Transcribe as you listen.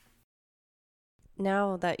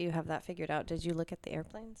Now that you have that figured out, did you look at the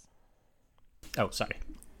airplanes? Oh, sorry.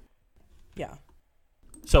 Yeah.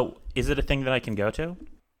 So, is it a thing that I can go to?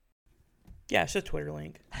 Yeah, it's just a Twitter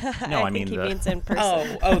link. No, I think he means in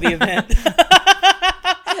person. Oh, the event.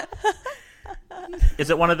 Is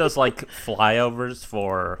it one of those like flyovers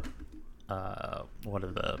for what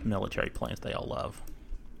are the military planes they all love?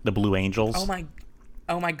 The Blue Angels.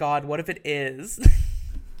 Oh my God! What if it is?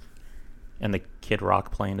 And the Kid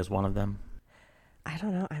Rock plane is one of them. I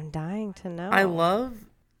don't know. I'm dying to know.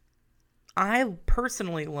 I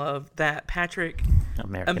personally love that Patrick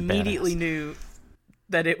American immediately Badass. knew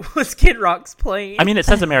that it was Kid Rock's plane. I mean, it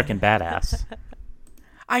says American Badass.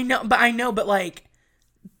 I know, but like,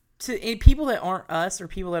 people that aren't us or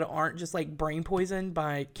people that aren't just like brain poisoned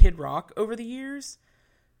by Kid Rock over the years,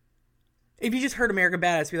 if you just heard American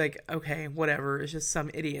Badass, be like, okay, whatever, it's just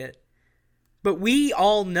some idiot. But we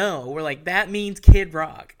all know, we're like, that means Kid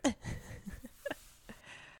Rock.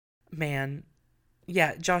 Man,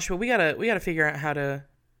 yeah, Joshua, we gotta figure out how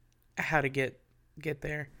to get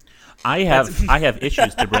there. I have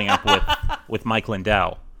issues to bring up with Mike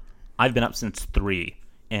Lindell. I've been up since 3,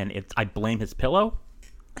 and I blame his pillow.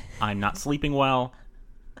 I'm not sleeping well,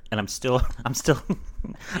 and I'm still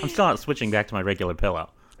not switching back to my regular pillow.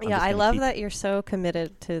 I love that you're so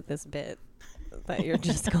committed to this bit that you're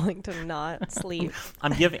just going to not sleep.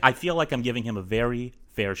 I feel like I'm giving him a very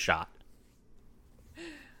fair shot,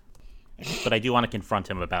 but I do want to confront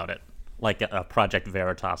him about it, like a Project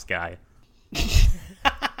Veritas guy.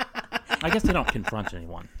 I guess they don't confront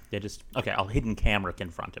anyone. They just I'll hidden camera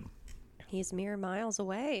confront him. He's mere miles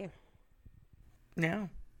away. No.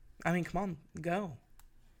 I mean, come on, go.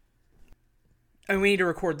 I mean, we need to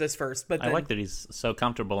record this first, but I like that he's so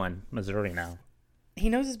comfortable in Missouri now. He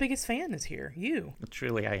knows his biggest fan is here, you.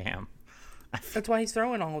 Truly, I am. That's why he's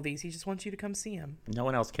throwing all of these. He just wants you to come see him. No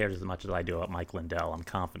one else cares as much as I do about Mike Lindell. I'm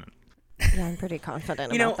confident. Yeah, I'm pretty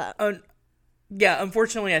confident about that. Yeah,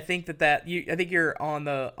 unfortunately, I think I think you're on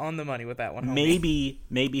the money with that one. Homie.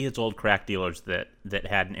 Maybe his old crack dealers that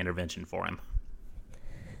had an intervention for him.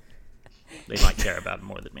 They might care about him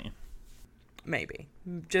more than me. Maybe.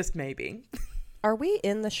 Just maybe. Are we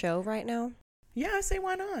in the show right now? Yeah, I say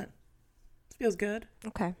why not? This feels good.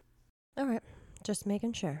 Okay. All right. Just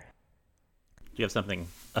making sure. Do you have something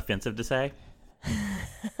offensive to say?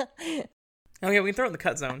 Oh yeah, we can throw it in the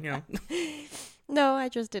cut zone, you know. No, I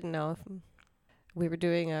just didn't know if we were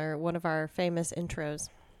doing one of our famous intros.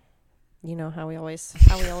 You know how we always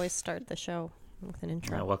start the show with an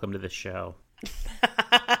intro. Welcome to the show.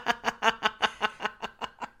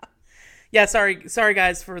 Yeah, sorry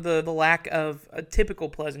guys for the lack of typical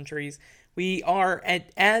pleasantries. We are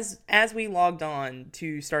as we logged on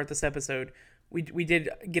to start this episode, we did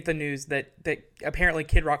get the news that apparently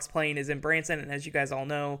Kid Rock's plane is in Branson, and as you guys all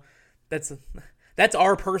know, that's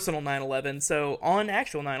our personal 9/11. So on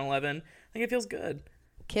actual 9/11, I think it feels good.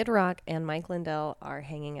 Kid Rock and Mike Lindell are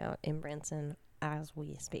hanging out in Branson as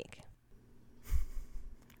we speak.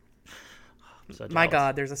 So my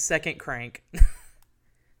God, there's a second crank.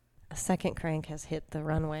 A second crank has hit the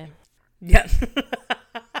runway. Yeah.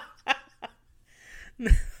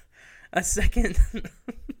 A second.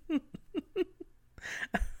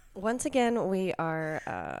 Once again, we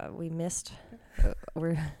missed.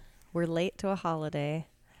 We're late to a holiday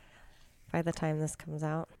by the time this comes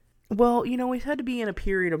out. Well, we've had to be in a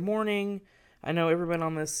period of mourning. I know everyone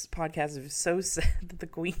on this podcast is so sad that the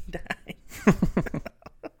Queen died.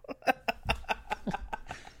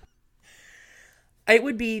 It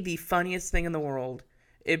would be the funniest thing in the world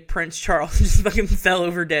if Prince Charles just fucking fell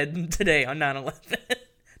over dead today on 9/11.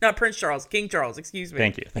 Not Prince Charles, King Charles, excuse me.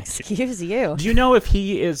 Thank you. Excuse you. Do you know if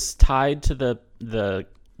he is tied to the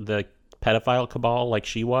pedophile cabal like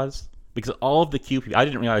she was? Because all of the Q people, I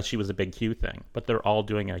didn't realize she was a big Q thing, but they're all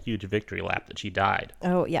doing a huge victory lap that she died.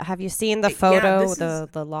 Oh, yeah. Have you seen the photo,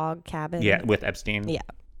 the log cabin? Yeah, with Epstein. Yeah.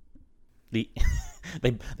 They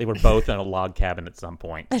were both in a log cabin at some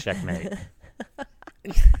point. Checkmate.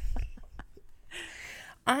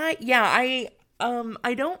 I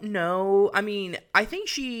don't know. I mean, I think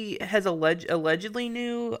she has allegedly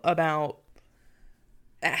knew about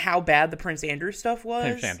how bad the Prince Andrew stuff was.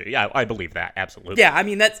 Prince Andrew, yeah, I believe that absolutely. Yeah, I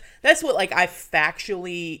mean that's what like I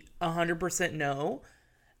factually 100% know,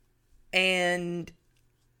 and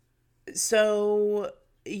so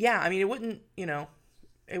yeah, I mean it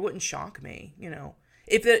wouldn't shock me,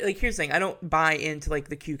 if here's the thing, I don't buy into like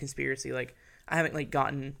the Q conspiracy, like I haven't like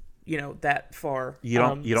gotten that far. You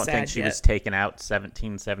don't think she was taken out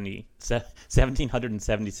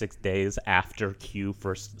 1776 days after Q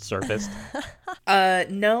first surfaced?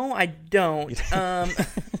 No, I don't.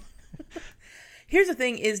 Here's the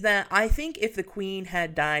thing is that I think if the queen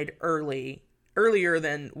had died earlier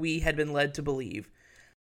than we had been led to believe,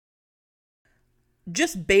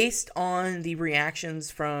 just based on the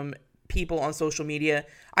reactions from people on social media,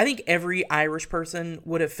 I think every Irish person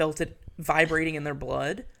would have felt it vibrating in their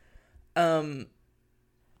blood. So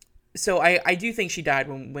I do think she died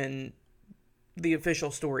when the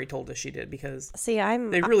official story told us she did, because See,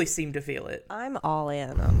 they really seemed to feel it. I'm all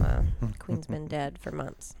in on the Queen's been dead for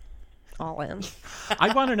months. All in.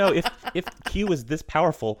 I want to know if Q is this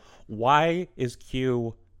powerful, why is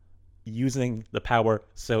Q using the power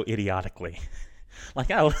so idiotically?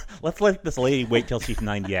 Like, let's let this lady wait till she's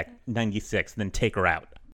 96, then take her out.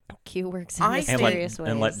 Q works in mysterious ways.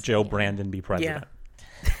 And let Joe Brandon be president.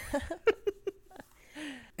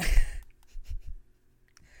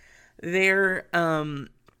 Yeah. Sarah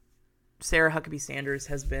Huckabee Sanders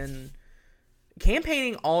has been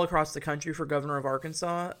campaigning all across the country for governor of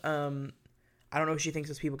Arkansas. I don't know if she thinks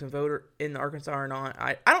those people can vote in Arkansas or not.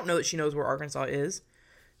 I don't know that she knows where Arkansas is, to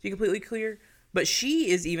be completely clear. But she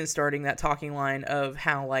is even starting that talking line of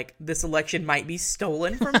how, like, this election might be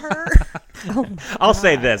stolen from her. I'll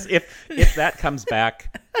say this. If that comes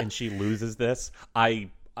back and she loses this, I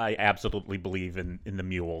absolutely believe in the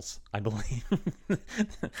mules. I believe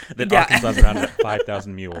that Arkansas is around at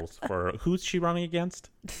 5,000 mules. For who's she running against?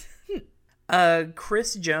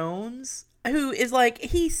 Chris Jones, who is like,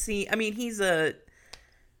 he's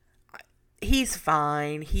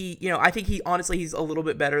fine. I think he's a little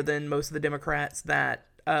bit better than most of the Democrats that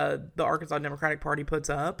the Arkansas Democratic Party puts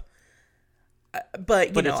up.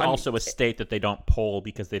 But it's also a state that they don't poll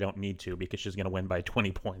because they don't need to, because she's going to win by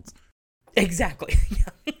 20 points. Exactly.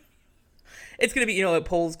 It's going to be, the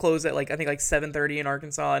polls close at, I think 7:30 in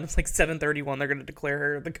Arkansas, and it's 7:31 they're going to declare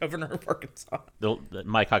her the governor of Arkansas.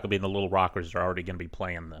 Mike Huckabee and the Little Rockers are already going to be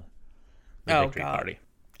playing the victory party.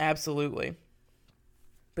 Absolutely.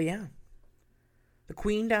 But yeah. The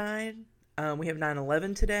Queen died. We have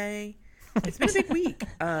 9/11 today. It's been a big week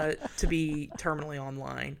to be terminally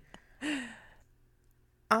online.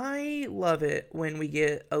 I love it when we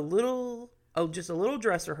get just a little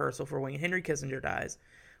dress rehearsal for when Henry Kissinger dies.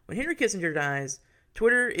 When Henry Kissinger dies,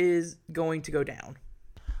 Twitter is going to go down.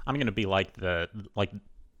 I'm going to be like the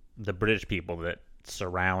British people that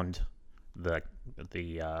surround the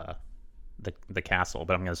castle,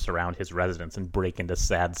 but I'm going to surround his residence and break into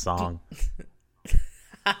sad song.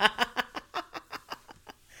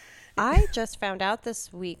 I just found out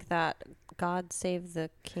this week that God Save the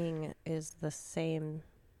King is the same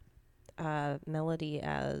melody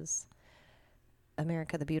as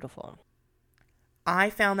America the Beautiful.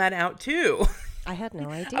 I found that out too. I had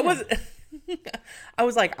no idea. I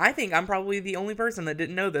was like, I think I'm probably the only person that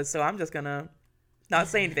didn't know this, so I'm just gonna not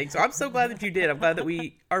say anything. So I'm so glad that you did. I'm glad that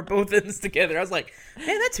we are both in this together. I was like,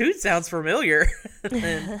 man, that tune sounds familiar.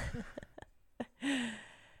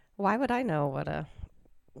 Why would I know what a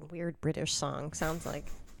weird British song sounds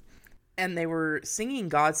like? And they were singing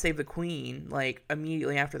God Save the Queen,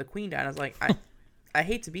 immediately after the Queen died. I was like, I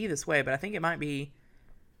hate to be this way, but I think it might be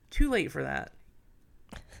too late for that.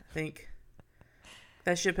 I think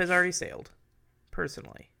that ship has already sailed,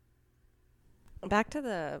 personally. Back to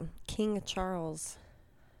the King Charles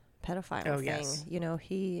pedophile thing. Yes.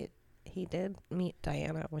 He did meet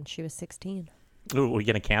Diana when she was 16. Ooh, are we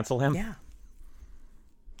going to cancel him? Yeah.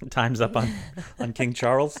 Time's up on King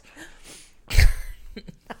Charles.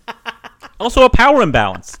 Also a power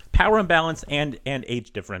imbalance and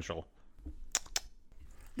age differential.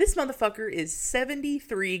 This motherfucker is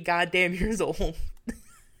 73 goddamn years old.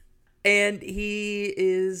 And he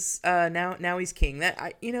is now he's king.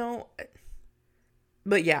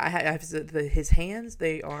 But yeah, I have his hands.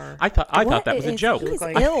 They are. I thought that was a joke. He's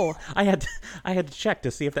ill. I had to check to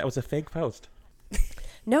see if that was a fake post.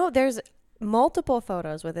 No, there's multiple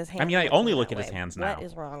photos with his hands. I mean, I only look at his hands now. What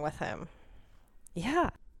is wrong with him? Yeah,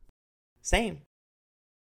 same.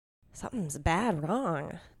 something's bad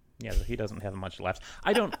wrong. Yeah, he doesn't have much left.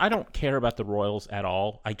 I don't care about the royals at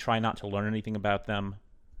all. I try not to learn anything about them.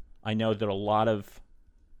 I know that a lot of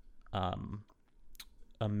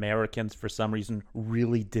Americans, for some reason,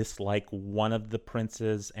 really dislike one of the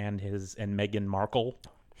princes and Meghan Markle.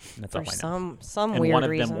 That's all I know. Some and weird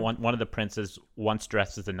reason. One of the princes once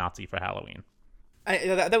dressed as a Nazi for Halloween.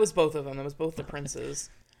 That was both of them. That was both the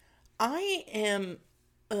princes. I am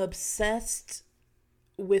obsessed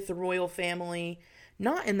with the royal family.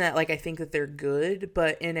 Not in that, I think that they're good,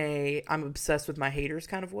 but in a I'm obsessed with my haters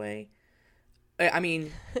kind of way. I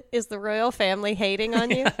mean... Is the royal family hating on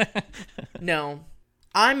you? No.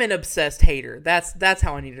 I'm an obsessed hater. That's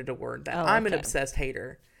how I needed to word that. I'm an obsessed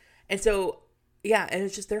hater. And so, yeah, and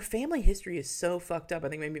it's just their family history is so fucked up. I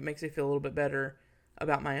think maybe it makes me feel a little bit better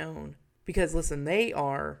about my own. Because listen, they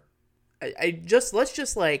are, let's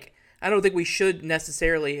just like, I don't think we should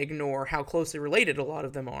necessarily ignore how closely related a lot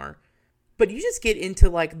of them are. But you just get into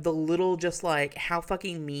like the little, just like how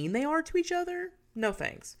fucking mean they are to each other. No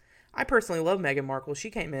thanks. I personally love Meghan Markle. She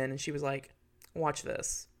came in and she was like, watch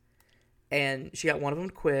this. And she got one of them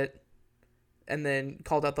to quit and then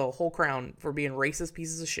called out the whole crown for being racist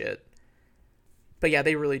pieces of shit. But yeah,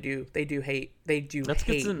 they really do. They do hate. They do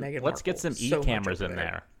hate Meghan Markle. Let's get some so e-cameras in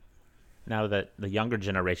there. Now that the younger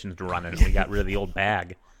generation's running, we got rid of the old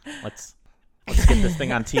bag. Let's get this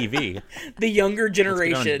thing on TV. The younger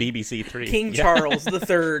generation. Let's get on BBC Three. King Charles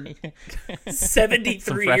III,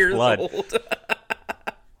 73 years old.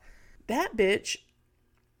 That bitch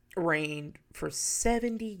reigned for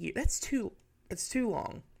 70 years. That's too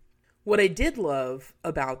long. What I did love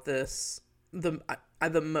about this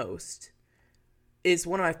the most is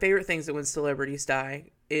one of my favorite things that when celebrities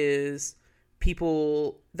die is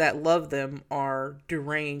people that love them are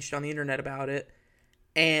deranged on the internet about it.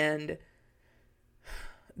 And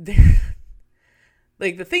they're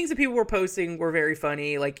like, the things that people were posting were very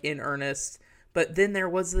funny, like in earnest. But then there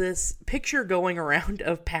was this picture going around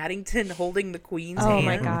of Paddington holding the Queen's hand. Oh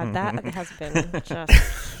my God, that has been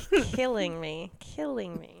just killing me.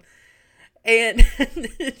 And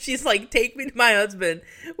she's like, take me to my husband,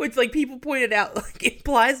 which like people pointed out like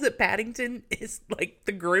implies that Paddington is like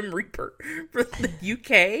the Grim Reaper for the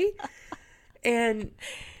UK. And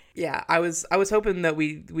yeah, I was hoping that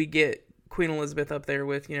we get Queen Elizabeth up there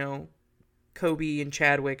with, you know, Kobe and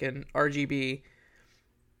Chadwick and RGB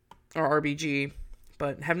or RBG,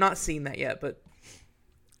 but have not seen that yet. But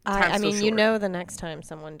I mean, you know, the next time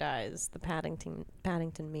someone dies, the Paddington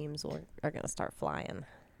memes are going to start flying.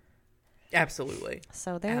 Absolutely.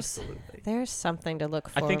 So there's something to look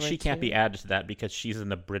forward to. I think she can't be added to that because she's in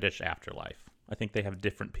the British afterlife. I think they have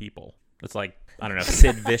different people. It's like, I don't know,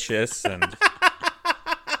 Sid Vicious and...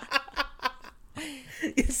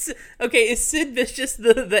 Is Sid Vicious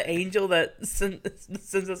the angel that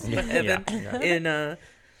sends us to heaven? Yeah. In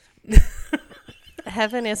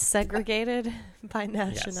Heaven is segregated by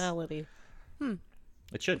nationality. Yes.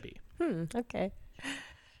 It should be. Okay.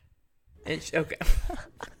 Okay.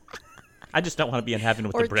 I just don't want to be in heaven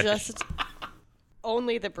with the British. Or just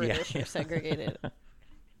only the British are segregated.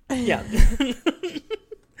 Yeah.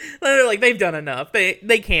 They're like, they've done enough.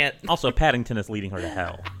 They can't. Also, Paddington is leading her to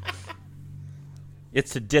hell.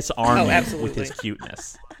 It's to disarm you with his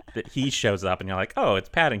cuteness. That he shows up and you're like, oh, it's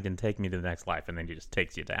Paddington, take me to the next life. And then he just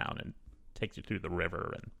takes you down and takes you through the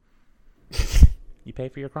river and you pay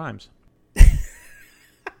for your crimes.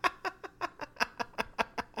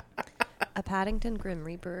 A Paddington Grim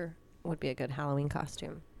Reaper would be a good Halloween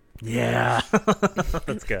costume. Yeah.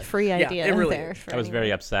 That's good. Free idea it really there. I was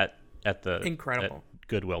very upset at the Incredible. At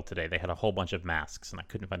Goodwill today. They had a whole bunch of masks and I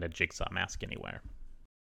couldn't find a Jigsaw mask anywhere.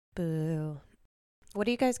 Boo. What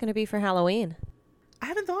are you guys going to be for Halloween? I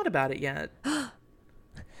haven't thought about it yet.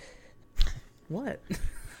 What?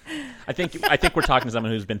 I think we're talking to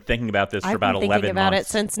someone who's been thinking about this for about 11 months. I've been thinking about it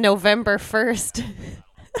since November 1st.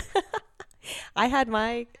 I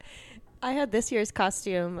had this year's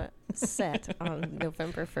costume set on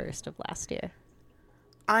November 1st of last year.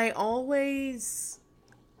 I'm always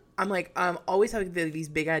having these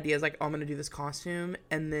big ideas, like, oh, I'm going to do this costume,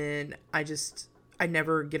 and then I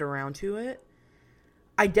never get around to it.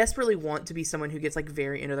 I desperately want to be someone who gets, like,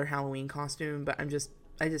 very into their Halloween costume, but I just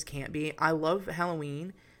can't be. I love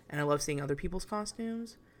Halloween, and I love seeing other people's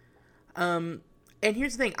costumes. And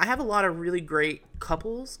here's the thing. I have a lot of really great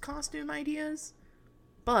couples costume ideas,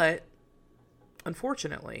 but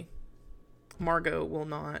unfortunately, Margot will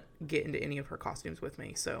not get into any of her costumes with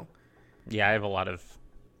me, so... Yeah, I have a lot of...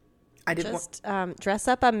 dress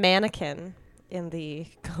up a mannequin in the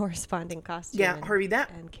corresponding costume. Yeah, Harvey,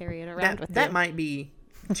 and carry it around with you. That might be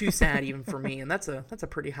too sad even for me, and that's a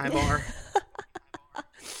pretty high bar.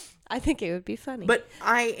 I think it would be funny. But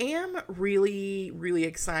I am really, really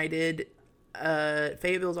excited.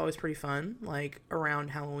 Fayetteville is always pretty fun, like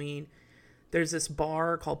around Halloween. There's this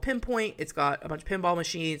bar called Pinpoint. It's got a bunch of pinball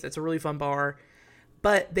machines. It's a really fun bar.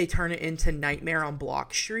 But they turn it into Nightmare on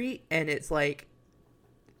Block Street, and it's like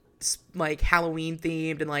Halloween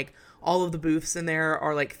themed, and like all of the booths in there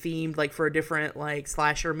are like themed like for a different like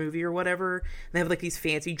slasher movie or whatever. And they have like these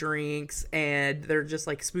fancy drinks, and they're just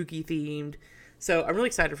like spooky themed. So I'm really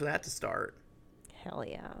excited for that to start. Hell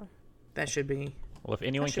yeah. That should be. Well, if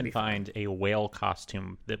anyone can find a whale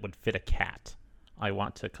costume that would fit a cat, I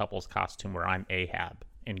want a couple's costume where I'm Ahab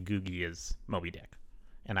and Googie is Moby Dick.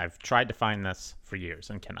 And I've tried to find this for years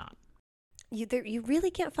and cannot. You really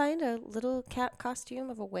can't find a little cat costume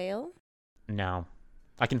of a whale? No.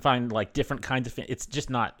 I can find like different kinds of fish. It's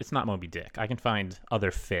not Moby Dick. I can find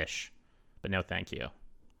other fish, but no thank you.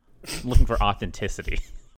 I'm looking for authenticity.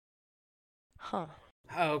 Huh.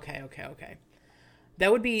 Oh, okay.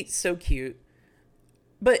 That would be so cute.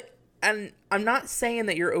 But I'm not saying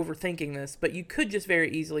that you're overthinking this, but you could just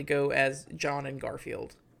very easily go as John and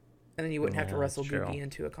Garfield. And then you wouldn't have to wrestle true. Googie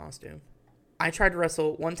into a costume. I tried to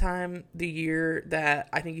wrestle one time the year that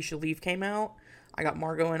I Think You Should Leave came out. I got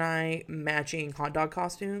Margot and I matching hot dog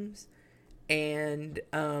costumes. And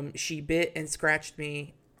she bit and scratched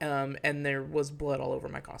me. And there was blood all over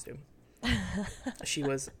my costume. She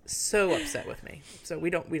was so upset with me. So we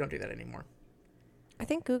don't do that anymore. I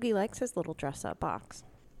think Googie likes his little dress-up box.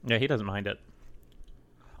 Yeah, he doesn't mind it.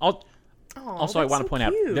 Also, I want to point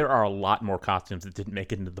out cute. there are a lot more costumes that didn't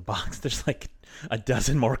make it into the box. There's like a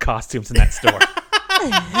dozen more costumes in that store.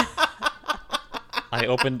 I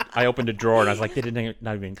opened a drawer and I was like, they didn't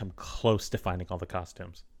not even come close to finding all the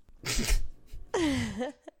costumes.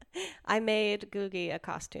 I made Googie a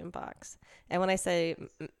costume box. And when I say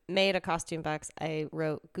made a costume box, I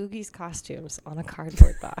wrote Googie's costumes on a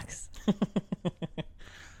cardboard box.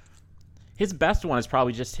 His best one is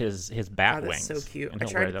probably just his bat Oh, wings. that's so cute. And I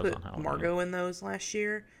he'll tried wear to those put on Halloween. Margot in those last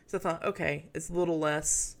year. So I thought, okay, it's a little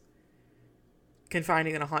less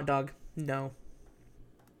confining than a hot dog. No.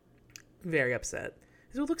 Very upset.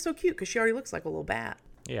 It would look so cute because she already looks like a little bat.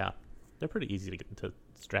 Yeah, they're pretty easy to get to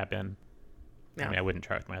strap in. Yeah. I mean, I wouldn't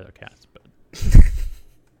try with my other cats, but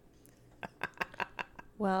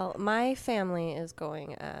Well, my family is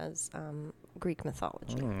going as Greek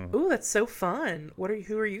mythology. Ooh, that's so fun.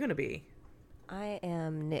 Who are you going to be? I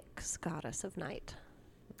am Nyx, goddess of night.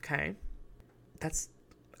 Okay.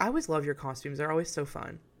 I always love your costumes. They're always so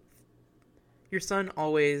fun. Your son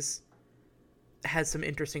always has some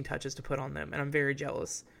interesting touches to put on them, and I'm very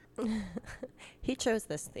jealous. He chose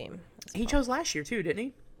this theme. He chose last year too, didn't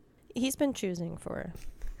he? He's been choosing for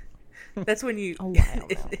That's when you. a while now.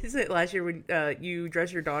 Is it last year when you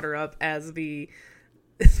dressed your daughter up as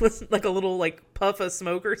This was like a little like puff of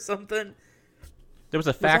smoke or something. there was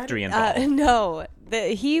a factory involved. No,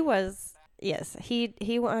 he wanted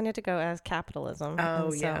to go as capitalism. Oh,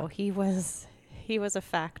 and so yeah. he was a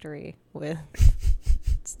factory with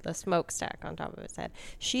the smokestack on top of his head.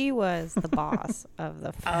 She was the boss of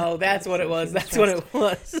the factory. Oh, that's what so it was. she That's what dressed it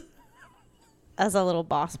was. as a little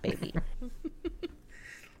boss baby.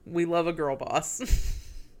 We love a girl boss.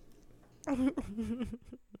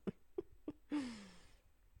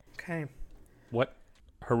 Okay. What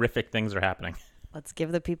horrific things are happening? Let's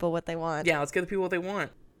give the people what they want. Yeah, let's give the people what they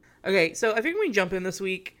want. Okay, so I think we can jump in this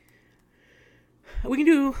week. We can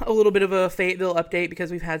do a little bit of a Fayetteville update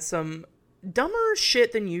because we've had some dumber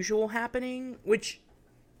shit than usual happening, which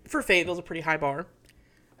for Fayetteville is a pretty high bar.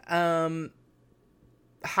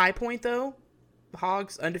 High point though,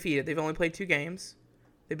 Hogs undefeated. They've only played 2 games.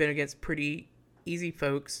 They've been against pretty easy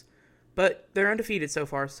folks, but they're undefeated so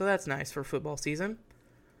far, so that's nice for football season.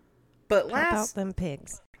 But How about them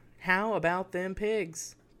pigs? how about them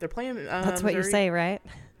pigs? They're playing. That's what you say, right?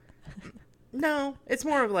 No, it's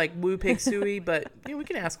more of like woo pig suey, but we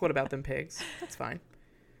can ask what about them pigs. That's fine.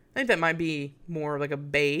 I think that might be more like a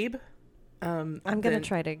babe. I'm gonna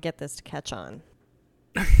try to get this to catch on.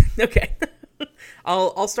 Okay.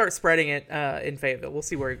 I'll start spreading it in Fayetteville. We'll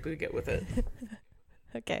see where we get with it.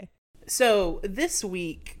 Okay. So this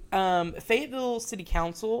week, Fayetteville City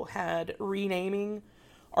Council had renaming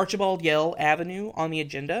Archibald Yell Avenue on the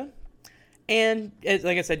agenda. And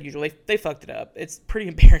like I said, usually they fucked it up. It's pretty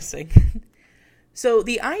embarrassing. So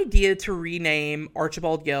the idea to rename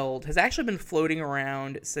Archibald Yeld has actually been floating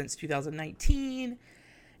around since 2019.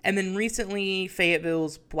 And then recently,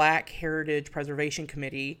 Fayetteville's Black Heritage Preservation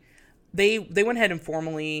Committee, they went ahead and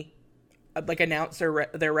formally announced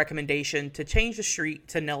their recommendation to change the street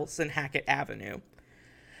to Nelson Hackett Avenue.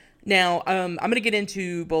 Now, I'm going to get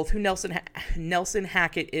into both who Nelson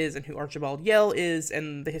Hackett is and who Archibald Yell is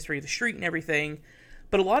and the history of the street and everything.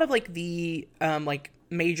 But a lot of the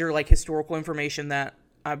major historical information that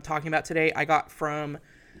I'm talking about today, I got from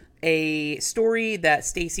a story that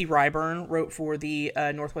Stacy Ryburn wrote for the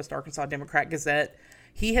Northwest Arkansas Democrat Gazette.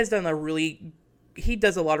 He does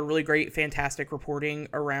a lot of really great, fantastic reporting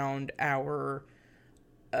around our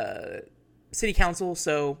city council.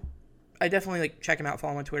 So I definitely check him out.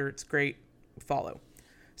 Follow him on Twitter. It's great. Follow.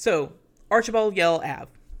 So Archibald Yell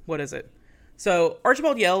Ave. What is it? So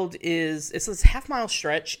Archibald Yell it's this half-mile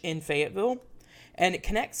stretch in Fayetteville, and it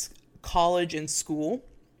connects college and school.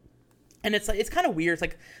 And it's kind of weird.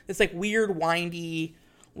 It's this weird, windy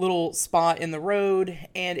little spot in the road,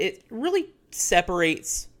 and it really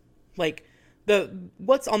separates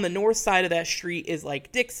what's on the north side of that street is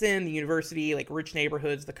like Dixon, the university, like rich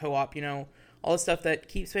neighborhoods, the co-op, all the stuff that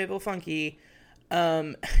keeps Fayetteville funky.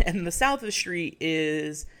 And the south of the street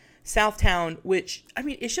is Southtown, which, I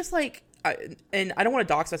mean, it's just like, and I don't want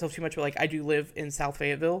to dox myself too much, but like I do live in South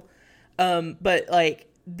Fayetteville. But like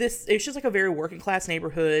this, it's just like a very working class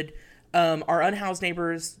neighborhood. Our unhoused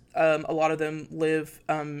neighbors, a lot of them live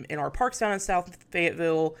in our parks down in South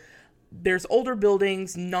Fayetteville. There's older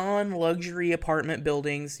buildings, non-luxury apartment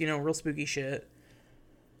buildings, real spooky shit.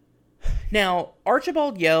 Now,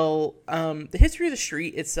 Archibald Yell, the history of the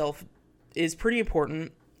street itself is pretty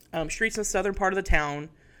important. Streets in the southern part of the town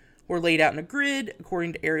were laid out in a grid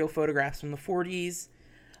according to aerial photographs from the 40s.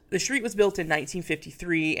 The street was built in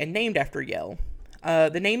 1953 and named after Yell.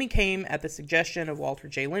 The naming came at the suggestion of Walter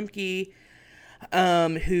J. Lemke,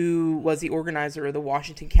 who was the organizer of the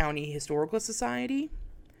Washington County Historical Society.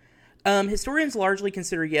 Historians largely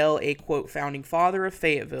consider Yell a, quote, founding father of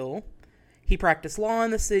Fayetteville. He practiced law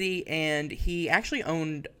in the city, and he actually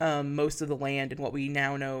owned most of the land in what we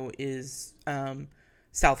now know is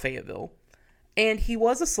South Fayetteville. And he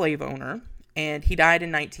was a slave owner, and he died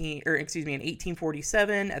in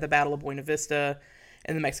 1847 at the Battle of Buena Vista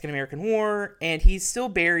in the Mexican-American War, and he's still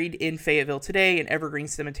buried in Fayetteville today in Evergreen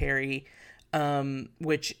Cemetery,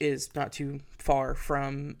 which is not too far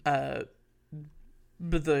from the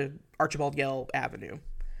Archibald Yell Avenue.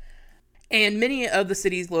 And many of the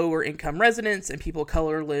city's lower income residents and people of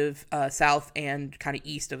color live south and kind of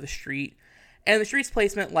east of the street, and the street's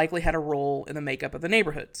placement likely had a role in the makeup of the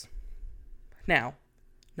neighborhoods. Now,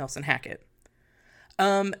 Nelson Hackett.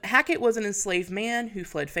 Hackett was an enslaved man who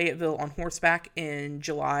fled Fayetteville on horseback in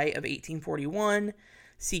July of 1841,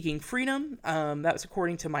 seeking freedom. That was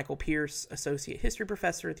according to Michael Pierce, associate history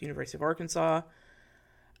professor at the University of Arkansas.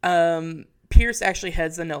 Pierce actually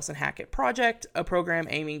heads the Nelson Hackett Project, a program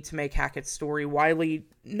aiming to make Hackett's story widely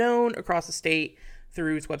known across the state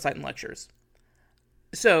through its website and lectures.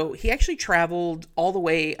 So he actually traveled all the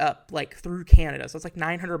way up, like, through Canada. So it's like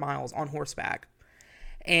 900 miles on horseback.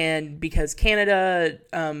 And because Canada,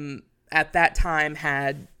 at that time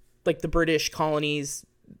had, like, the British colonies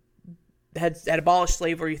had abolished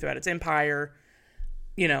slavery throughout its empire,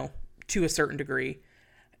 to a certain degree.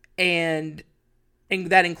 And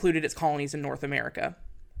that included its colonies in North America.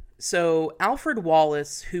 So Alfred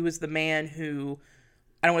Wallace, who was the man who,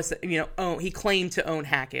 I don't want to say, he claimed to own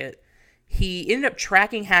Hackett. He ended up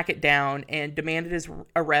tracking Hackett down and demanded his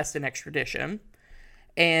arrest and extradition,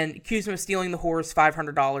 and accused him of stealing the horse,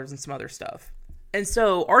 $500, and some other stuff. And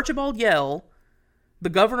so Archibald Yell, the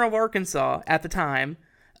governor of Arkansas at the time,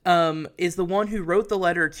 is the one who wrote the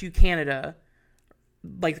letter to Canada,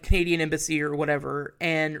 like the Canadian embassy or whatever,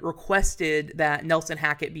 and requested that Nelson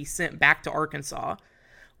Hackett be sent back to Arkansas,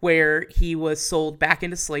 where he was sold back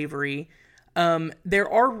into slavery.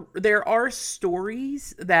 There are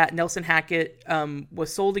stories that Nelson Hackett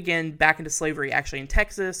was sold again back into slavery, actually in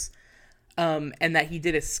Texas, and that he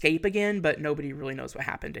did escape again, but nobody really knows what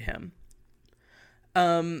happened to him.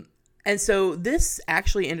 And so this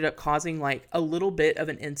actually ended up causing like a little bit of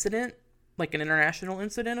an incident, like an international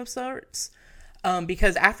incident of sorts.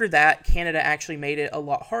 Because after that, Canada actually made it a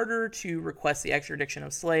lot harder to request the extradition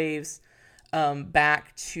of slaves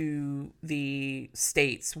back to the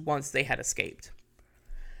States once they had escaped.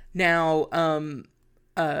 Now,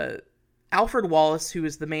 Alfred Wallace, who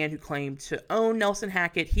is the man who claimed to own Nelson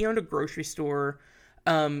Hackett, he owned a grocery store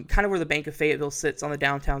kind of where the Bank of Fayetteville sits on the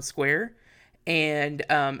downtown square. And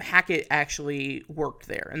Hackett actually worked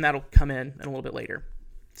there, and that'll come in a little bit later.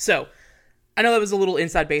 So I know that was a little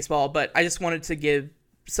inside baseball, but I just wanted to give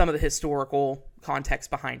some of the historical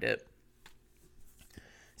context behind it.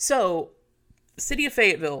 So, city of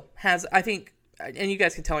Fayetteville has, I think, and you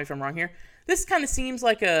guys can tell me if I'm wrong here, this kind of seems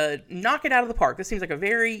like a knock it out of the park. This seems like a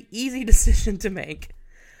very easy decision to make.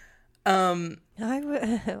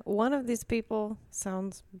 One of these people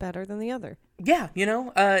sounds better than the other. Yeah,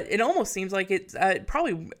 it almost seems like it's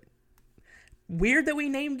probably weird that we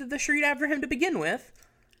named the street after him to begin with.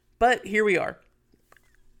 But here we are.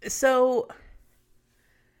 So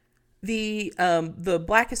the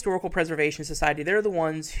Black Historical Preservation Society, they're the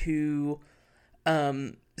ones who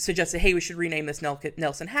suggested, hey, we should rename this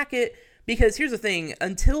Nelson Hackett, because here's the thing,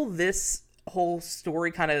 until this whole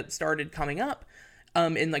story kind of started coming up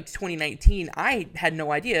in like 2019, I had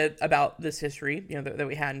no idea about this history, that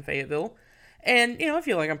we had in Fayetteville. And, I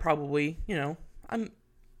feel like I'm probably,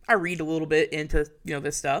 I read a little bit into,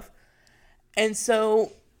 this stuff. And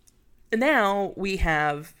so now we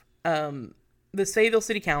have the Fayetteville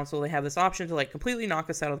City Council. They have this option to like completely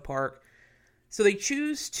knock us out of the park. So they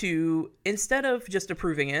choose to, instead of just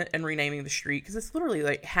approving it and renaming the street, because it's literally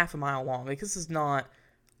like half a mile long. Like, this is not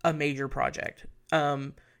a major project.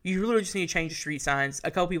 You literally just need to change the street signs. A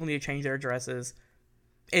couple people need to change their addresses.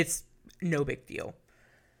 It's no big deal.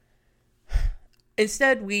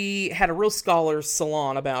 Instead, we had a real scholar's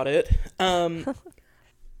salon about it.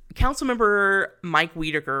 Councilmember Mike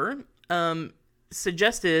Whitaker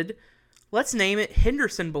suggested, let's name it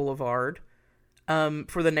Henderson Boulevard,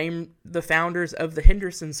 for the founders of the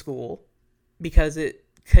Henderson School, because it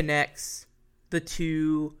connects the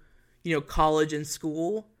two, college and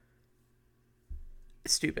school.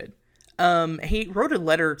 Stupid. He wrote a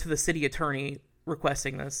letter to the city attorney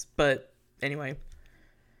requesting this, but anyway.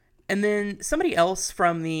 And then somebody else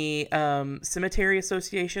from the Cemetery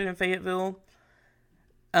Association in Fayetteville,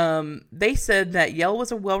 they said that Yell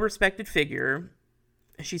was a well-respected figure.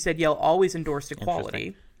 She said Yell always endorsed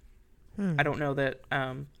equality. I don't know that.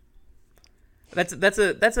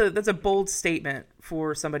 That's a bold statement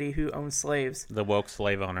for somebody who owns slaves. The woke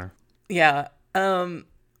slave owner. Yeah.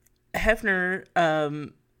 Hefner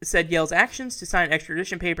said Yell's actions to sign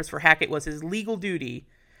extradition papers for Hackett was his legal duty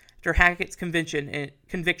after Hackett's conviction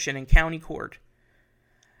in county court.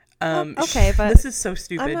 Okay, but this is so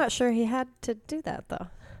stupid. I'm not sure he had to do that, though.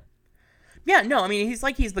 Yeah, no, I mean, he's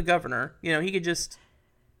the governor. He could just...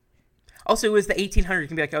 Also, it was the 1800s. You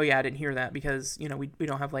can be like, oh, yeah, I didn't hear that because, we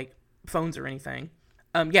don't have, like, phones or anything.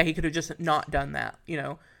 Yeah, he could have just not done that,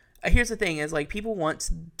 Here's the thing is, like, people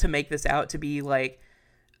want to make this out to be, like,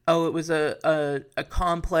 oh, it was a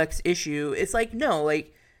complex issue. It's like, no,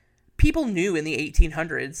 like, people knew in the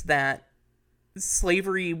 1800s that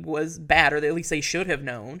slavery was bad, or at least they should have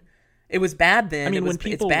known. It was bad then. I mean, when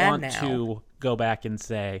people want now. to go back and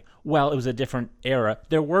say, well, it was a different era,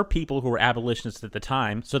 there were people who were abolitionists at the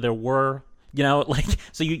time, so there were,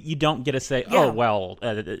 so you don't get to say, yeah. oh, well,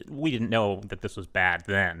 we didn't know that this was bad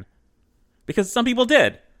then. Because some people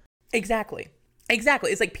did. Exactly.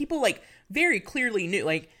 It's like people, like, very clearly knew,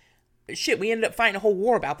 like, shit, we ended up fighting a whole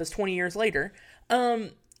war about this 20 years later.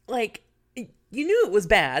 Like, you knew it was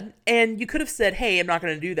bad, and you could have said, hey, I'm not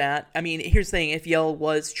going to do that. I mean, here's the thing, if Yell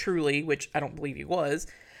was truly, which I don't believe he was,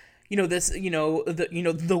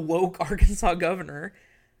 the woke Arkansas governor,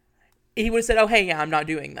 he would have said, oh, hey, yeah, I'm not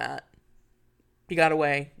doing that. He got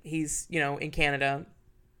away. He's, in Canada.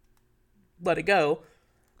 Let it go.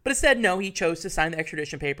 But instead, no, he chose to sign the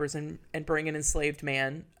extradition papers and bring an enslaved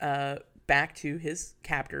man back to his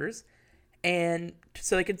captors, and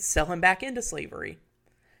so they could sell him back into slavery.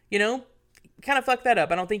 Kind of fuck that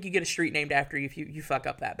up. I don't think you get a street named after you if you fuck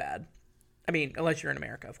up that bad. I mean, unless you're in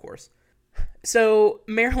America, of course. So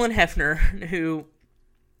Marilyn Hefner, who,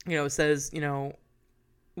 says,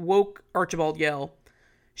 woke Archibald Yell,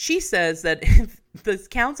 she says that if the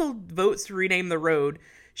council votes to rename the road,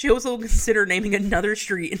 she also will consider naming another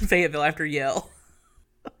street in Fayetteville after Yell.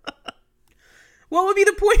 What would be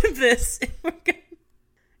the point of this?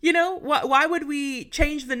 Why would we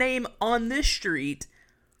change the name on this street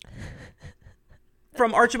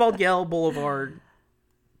from Archibald Yell Boulevard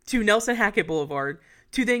to Nelson Hackett Boulevard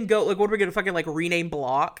to then go, like, what are we going to fucking, like, rename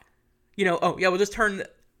block? Oh, yeah, we'll just turn...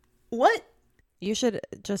 What? You should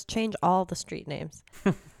just change all the street names.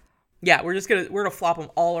 Yeah, we're gonna flop them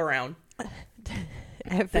all around.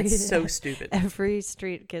 That's so stupid. Every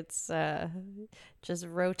street gets just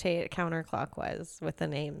rotate counterclockwise with the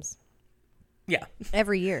names. Yeah.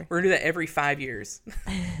 Every year. We're gonna do that every 5 years.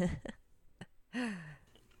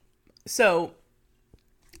 So,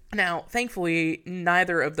 now, thankfully,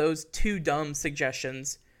 neither of those two dumb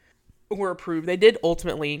suggestions were approved. They did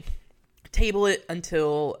ultimately table it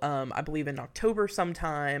until, I believe, in October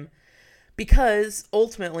sometime, because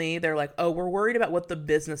ultimately they're like, oh, we're worried about what the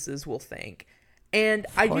businesses will think. And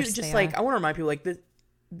I do just like, I want to remind people, like,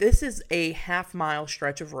 this is a half-mile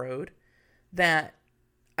stretch of road that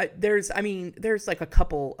there's like a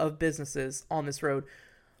couple of businesses on this road.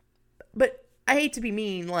 But I hate to be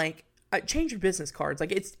mean, like, change your business cards.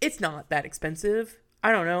 Like, it's not that expensive.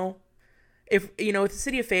 I don't know. If the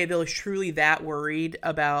city of Fayetteville is truly that worried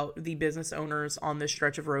about the business owners on this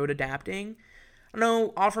stretch of road adapting, I don't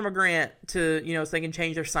know, offer them a grant to, so they can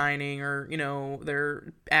change their signing or,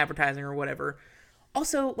 their advertising or whatever.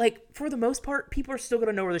 Also, like, for the most part, people are still going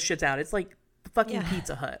to know where the shit's at. It's like the fucking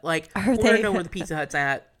Pizza Hut. Like, we're going to know where the Pizza Hut's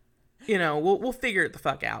at. We'll figure it the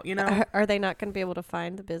fuck out, Are they not going to be able to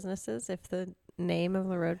find the businesses if the name of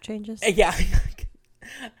the road changes? Yeah.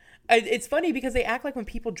 It's funny because they act like when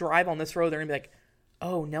people drive on this road, they're going to be like,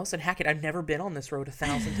 oh, Nelson Hackett, I've never been on this road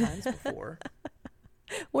 1,000 times before.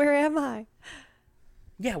 Where am I?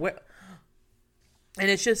 Yeah, And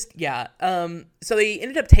it's just, yeah. So they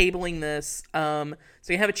ended up tabling this. So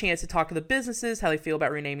you have a chance to talk to the businesses, how they feel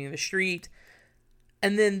about renaming the street.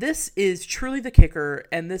 And then this is truly the kicker,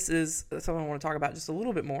 and this is something I want to talk about just a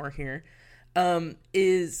little bit more here,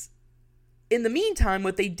 is in the meantime,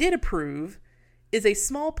 what they did approve is a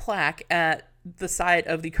small plaque at the site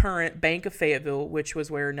of the current Bank of Fayetteville, which was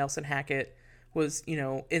where Nelson Hackett was,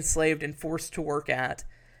 enslaved and forced to work at.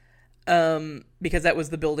 Because that was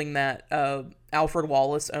the building that Alfred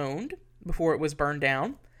Wallace owned before it was burned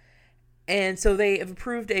down. And so they have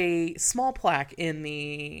approved a small plaque in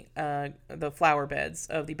the flower beds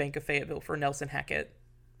of the Bank of Fayetteville for Nelson Hackett,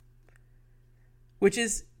 which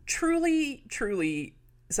is truly, truly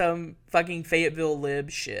some fucking Fayetteville lib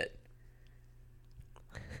shit.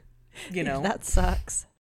 That sucks.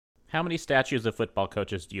 How many statues of football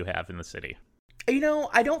coaches do you have in the city?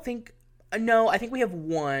 I don't think... No, I think we have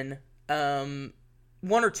one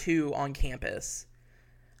or two on campus.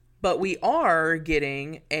 But we are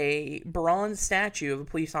getting a bronze statue of a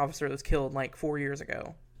police officer that was killed like 4 years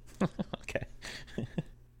ago. Okay.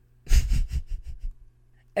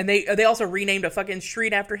 And they also renamed a fucking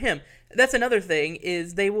street after him. That's another thing,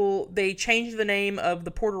 is they changed the name of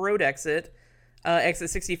the Porter Road exit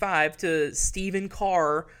 65, to Stephen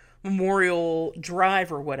Carr Memorial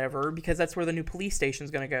Drive or whatever, because that's where the new police station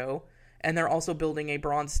is going to go. And they're also building a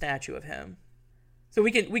bronze statue of him. So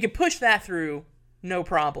we can push that through, no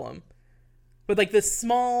problem. But like this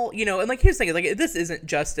small, and like here's the thing, like this isn't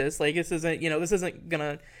justice. Like this isn't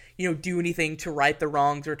gonna, do anything to right the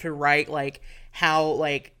wrongs or to right like how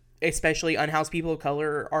like especially unhoused people of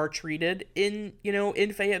color are treated in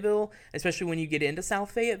Fayetteville, especially when you get into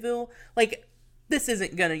South Fayetteville. Like this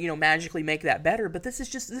isn't gonna magically make that better. But this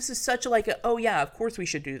is such like oh yeah, of course we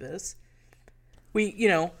should do this.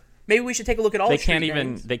 Maybe we should take a look at all. They can't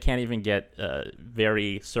even get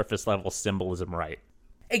very surface level symbolism right.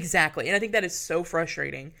 Exactly, and I think that is so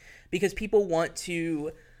frustrating because people want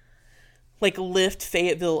to like lift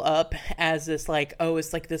Fayetteville up as this like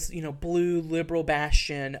it's like this blue liberal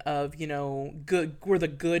bastion of good. We're the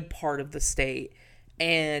good part of the state,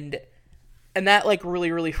 and that like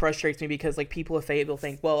really really frustrates me because like people of Fayetteville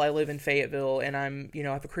think, well, I live in Fayetteville and I'm I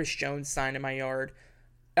have a Chris Jones sign in my yard.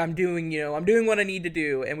 I'm doing what I need to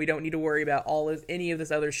do, and we don't need to worry about any of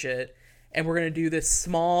this other shit. And we're going to do this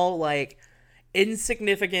small, like,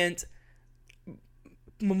 insignificant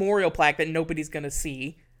memorial plaque that nobody's going to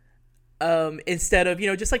see. Instead of,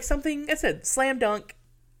 just like something, I said, slam dunk,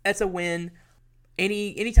 that's a win.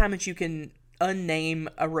 Anytime that you can unname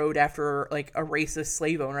a road after, like, a racist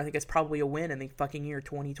slave owner, I think that's probably a win in the fucking year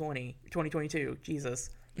 2022. Jesus.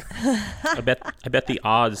 I bet the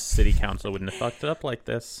Oz City Council wouldn't have fucked it up like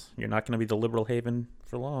this. You're not going to be the liberal haven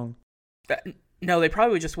for long. No, they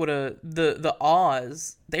probably just would have the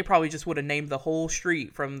Oz. They probably just would have named the whole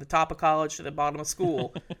street from the top of college to the bottom of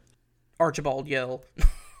school. Archibald Yell.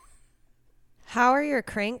 How are your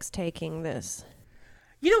cranks taking this?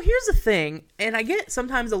 Here's the thing, and I get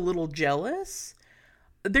sometimes a little jealous.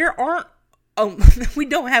 There aren't. We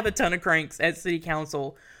don't have a ton of cranks at City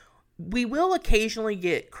Council. We will occasionally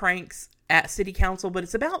get cranks at City Council, but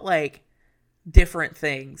it's about, like, different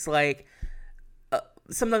things. Like,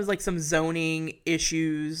 sometimes, like, some zoning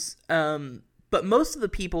issues. But most of the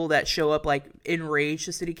people that show up, like, enraged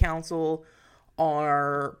to City Council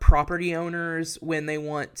are property owners when they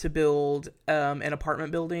want to build an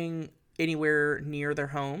apartment building anywhere near their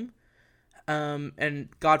home. And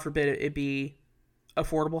God forbid it be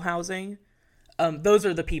affordable housing. Those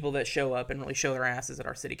are the people that show up and really show their asses at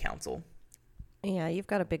our city council. Yeah, you've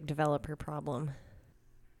got a big developer problem.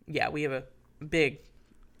 Yeah, we have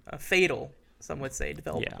a fatal, some would say,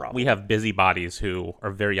 developer problem. We have busybodies who are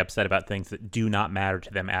very upset about things that do not matter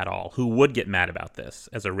to them at all, who would get mad about this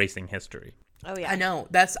as a racing history. Oh, yeah. I know.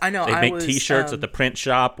 They make T-shirts at the print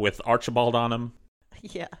shop with Archibald on them.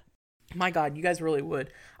 Yeah. My God, you guys really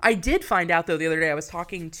would. I did find out, though, the other day, I was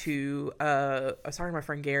talking to my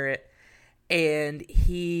friend Garrett, and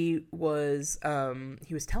he was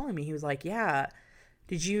telling me, he was like, yeah,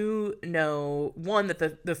 did you know, one,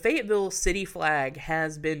 that the Fayetteville city flag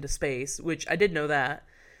has been to space, which I did know that,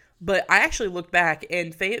 but I actually looked back,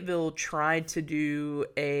 and Fayetteville tried to do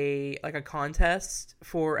a contest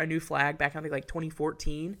for a new flag back in, I think, like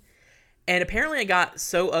 2014, and apparently it got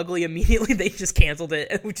so ugly immediately they just canceled it,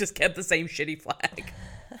 and we just kept the same shitty flag.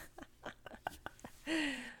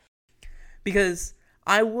 Because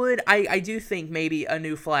I do think maybe a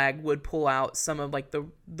new flag would pull out some of like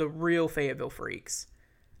the real Fayetteville freaks,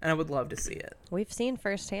 and I would love to see it. We've seen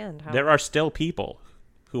firsthand how there are still people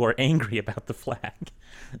who are angry about the flag,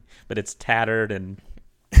 but it's tattered and.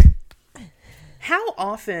 How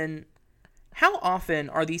often how often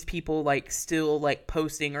are these people like still like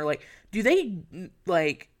posting, or like do they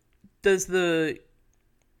like, does the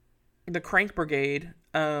Crank Brigade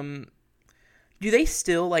do they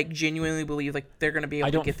still like genuinely believe like they're going to be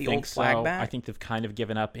able to get the old flag back? I think they've kind of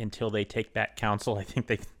given up until they take that council. I think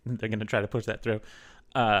they're going to try to push that through.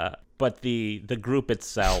 But the group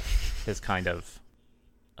itself has kind of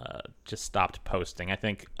just stopped posting. I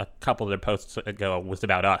think a couple of their posts ago was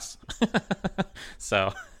about us.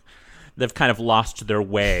 So they've kind of lost their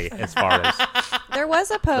way as far as There was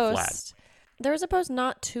a the flag. post. There was a post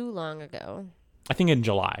not too long ago I think in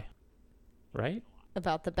July, right?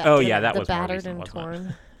 about the Oh, yeah, that the was more battered recent, and wasn't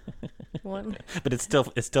torn one. But it's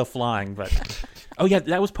still flying. But oh yeah,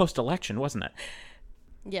 that was post-election, wasn't it?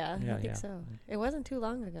 Yeah, Yeah, I think yeah. so. It wasn't too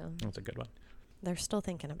long ago. That's a good one. They're still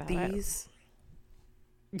thinking about it. These.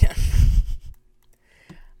 Yeah.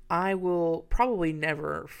 I will probably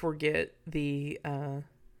never forget the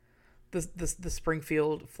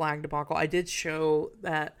Springfield flag debacle. I did show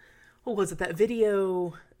that. What was it? That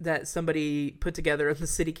video that somebody put together in the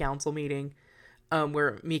city council meeting,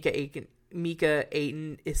 where Mika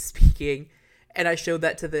Ayton is speaking, and I showed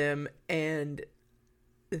that to them, and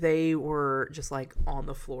they were just like on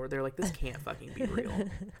the floor. They're like, "This can't fucking be real."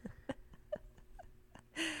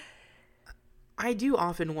 I do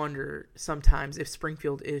often wonder sometimes if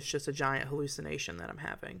Springfield is just a giant hallucination that I'm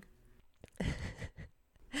having.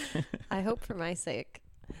 I hope for my sake.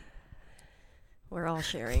 We're all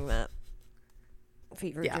sharing that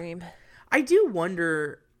fever dream. I do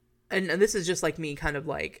wonder, and this is just like me kind of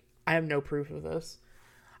like, I have no proof of this.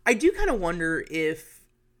 I do kind of wonder if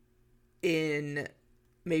in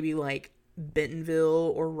maybe like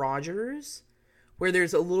Bentonville or Rogers, where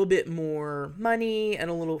there's a little bit more money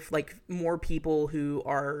and a little like more people who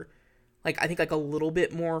are like, I think like a little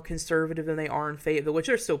bit more conservative than they are in Fayetteville, which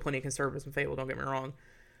there's still plenty of conservatives in Fayetteville, don't get me wrong.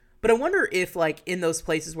 But I wonder if like in those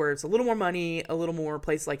places where it's a little more money, a little more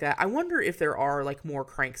places like that, I wonder if there are like more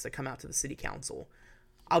cranks that come out to the city council.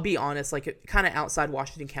 I'll be honest, like kind of outside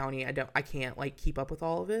Washington County, I can't like keep up with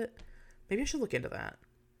all of it. Maybe I should look into that.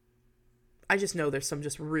 I just know there's some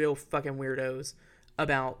just real fucking weirdos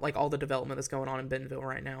about like all the development that's going on in Bentonville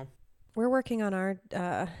right now. We're working on our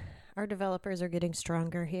developers are getting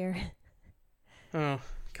stronger here. Oh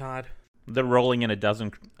God. They're rolling in a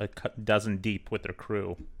dozen deep with their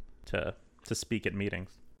crew to speak at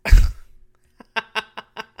meetings.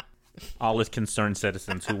 All as concerned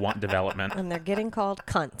citizens who want development. And they're getting called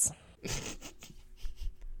cunts.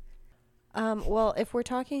 Well, if we're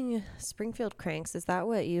talking Springfield cranks, is that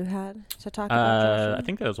what you had to talk about, Joshua? I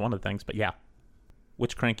think that was one of the things, but yeah.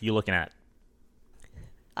 Which crank are you looking at?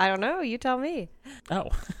 I don't know. You tell me. Oh.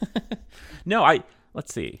 No,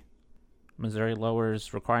 let's see. Missouri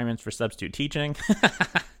lowers requirements for substitute teaching.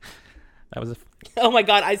 That was Oh my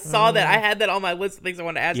God, I saw that. I had that on my list of things I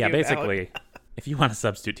wanted to ask you about. Yeah, basically, if you want to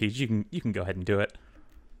substitute teach, you can go ahead and do it.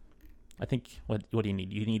 I think what do you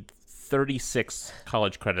need? You need 36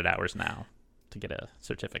 college credit hours now to get a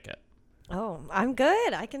certificate. Oh, I'm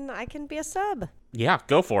good. I can be a sub. Yeah,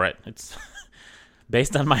 go for it. It's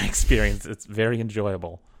based on my experience, it's very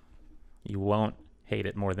enjoyable. You won't hate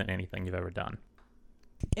it more than anything you've ever done.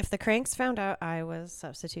 If the cranks found out I was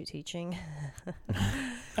substitute teaching,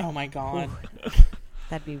 oh my God,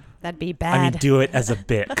 that'd be bad. I mean, do it as a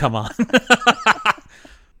bit. Come on.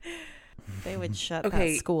 They would shut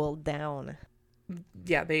that school down.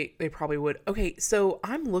 Yeah, they probably would. Okay, so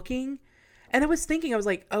I'm looking, and I was thinking, I was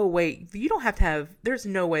like, oh wait, you don't have to have. There's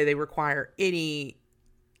no way they require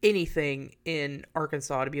anything in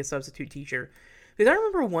Arkansas to be a substitute teacher. Because I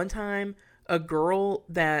remember one time a girl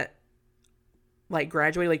that like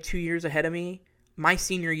graduated like 2 years ahead of me. My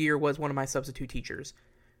senior year was one of my substitute teachers.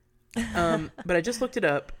 But I just looked it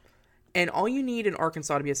up, and all you need in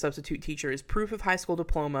Arkansas to be a substitute teacher is proof of high school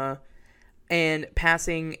diploma and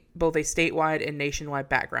passing both a statewide and nationwide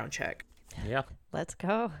background check. Yeah. Let's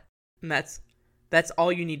go. And that's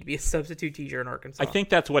all you need to be a substitute teacher in Arkansas. I think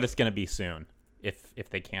that's what it's going to be soon, if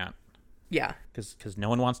they can't. Yeah. Because no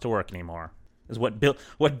one wants to work anymore. Is what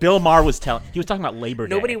Bill Maher was telling. He was talking about Labor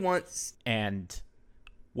Day. Nobody wants. And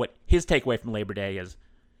what his takeaway from Labor Day is,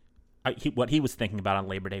 what he was thinking about on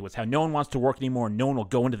Labor Day was how no one wants to work anymore. No one will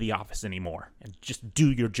go into the office anymore and just do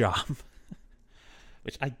your job.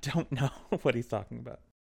 Which I don't know what he's talking about.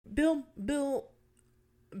 Bill.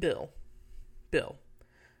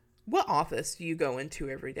 What office do you go into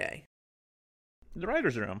every day? The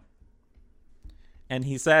writer's room. And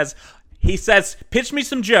he says, pitch me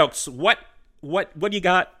some jokes. What do you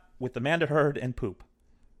got with Amanda Heard and poop?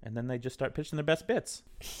 And then they just start pitching their best bits.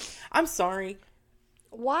 I'm sorry.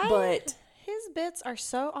 Why? But his bits are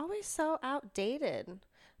always so outdated.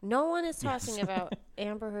 No one is talking about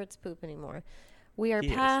Amber Heard's poop anymore. We are He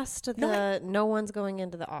is. past the no one's going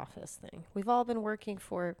into the office thing. We've all been working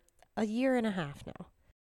for a year and a half now.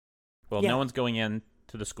 Well, Yeah. no one's going in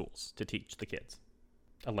to the schools to teach the kids,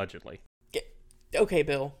 allegedly. Okay,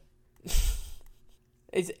 Bill.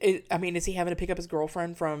 Is he having to pick up his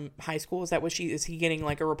girlfriend from high school? Is that what is he getting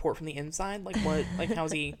like a report from the inside? Like what? Like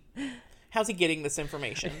how's he getting this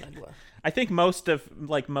information? I think most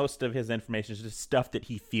of his information is just stuff that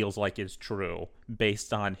he feels like is true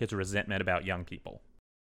based on his resentment about young people.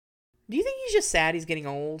 Do you think he's just sad he's getting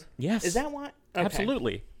old? Yes. Is that why? Okay.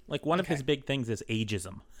 Absolutely. Like one of Okay. his big things is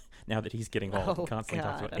ageism. Now that he's getting old, he constantly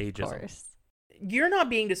talks about ageism. Course. You're not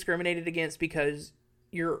being discriminated against because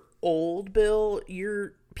you're old, Bill.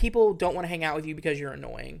 People don't want to hang out with you because you're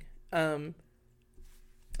annoying.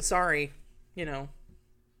 Sorry,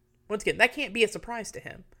 Once again, that can't be a surprise to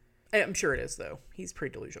him. I'm sure it is, though. He's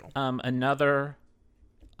pretty delusional. Another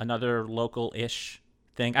local-ish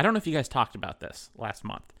thing. I don't know if you guys talked about this last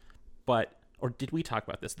month, or did we talk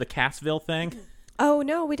about this? The Cassville thing. Oh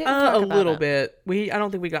no, we didn't talk A about little it. bit. I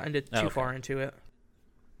don't think we got into too Okay. far into it.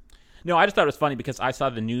 No, I just thought it was funny because I saw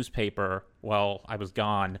the newspaper while I was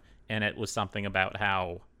gone, and it was something about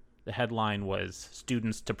how the headline was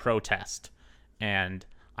 "Students to Protest," and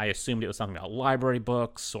I assumed it was something about library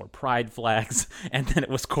books or pride flags, and then it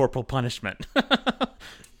was corporal punishment.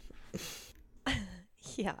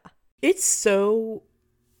 Yeah. It's so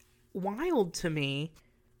wild to me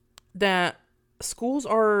that schools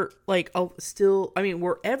are like still. I mean,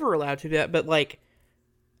 we're ever allowed to do that, but like,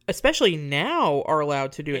 especially now, are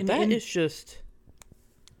allowed to do it. That is just.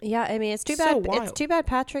 Yeah, I mean, it's too So bad. wild. It's too bad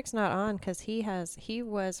Patrick's not on because he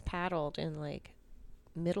was paddled in like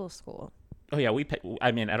middle school. Oh yeah,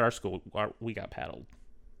 at our school we got paddled,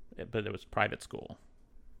 but it was private school.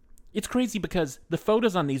 It's crazy because the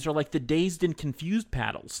photos on these are like the dazed and confused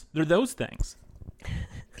paddles. They're those things.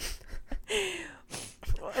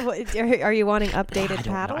 Are you wanting updated I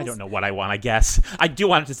paddles? don't know what I want. I guess I do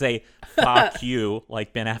want it to say "fuck you"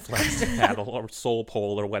 like Ben Affleck's paddle or Soul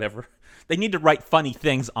Pole or whatever. They need to write funny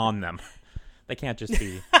things on them. They can't just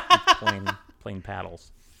be plain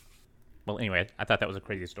paddles. Well, anyway, I thought that was a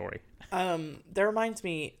crazy story. That reminds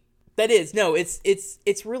me.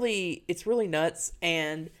 It's really nuts,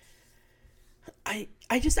 and I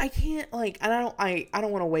can't like, and I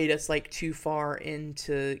don't want to wade us like too far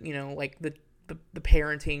into like the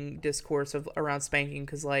parenting discourse around spanking,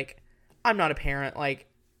 because like I'm not a parent. Like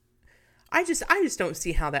I just don't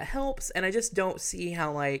see how that helps, and I just don't see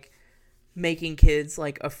how like making kids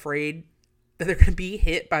like afraid that they're gonna be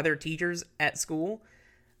hit by their teachers at school.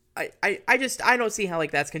 I don't see how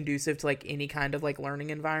like that's conducive to like any kind of like learning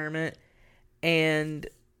environment. And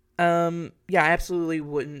I absolutely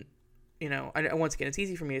wouldn't, once again, it's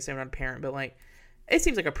easy for me to say I'm not a parent, but like it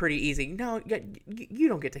seems like a pretty easy, no, you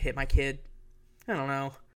don't get to hit my kid. I don't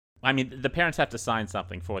know. I mean, the parents have to sign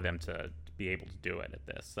something for them to be able to do it at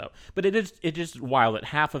this. So, but it is wild that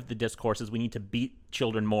half of the discourse is we need to beat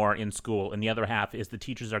children more in school, and the other half is the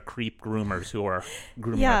teachers are creep groomers who are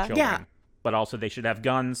grooming our children. Yeah. But also they should have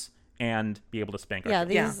guns and be able to spank our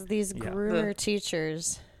children. These groomer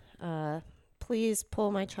teachers, please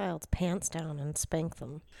pull my child's pants down and spank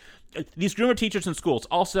them. These groomer teachers in schools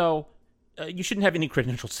also, you shouldn't have any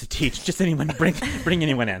credentials to teach. Just anyone, bring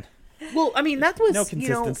anyone in. Well, I mean, that was, no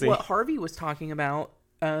consistency. what Harvey was talking about,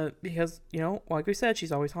 because, like we said,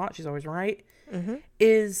 she's always hot, she's always right,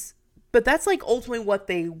 but that's like ultimately what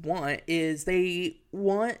they want, is they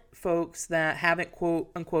want folks that haven't,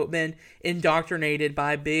 quote unquote, been indoctrinated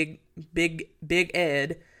by big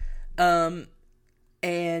ed,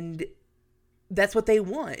 and that's what they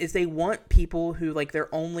want, is they want people who like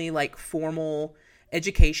their only like formal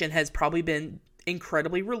education has probably been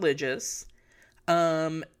incredibly religious.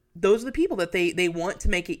 Those are the people that they want to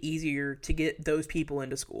make it easier to get those people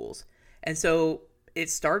into schools. And so it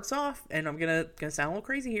starts off, and I'm gonna sound a little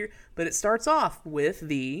crazy here, but it starts off with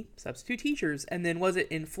the substitute teachers, and then was it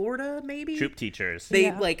in Florida maybe? Troop teachers.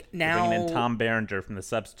 They like They're now bringing in Tom Berenger from the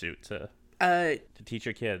substitute to teach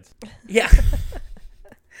your kids. Yeah.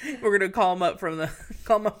 We're gonna call him up from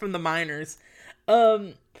the minors.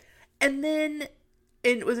 And then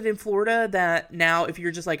was it in Florida that now if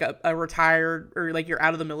you're just like a retired or like you're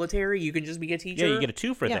out of the military, you can just be a teacher? Yeah, you get a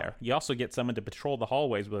 2 for there. You also get someone to patrol the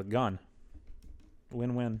hallways with a gun.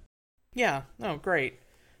 Win-win. Yeah. Oh, great.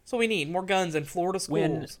 So we need more guns in Florida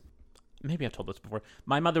schools. Maybe I've told this before.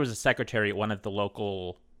 My mother was a secretary at one of the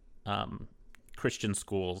local Christian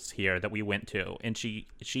schools here that we went to, and she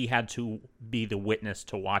had to be the witness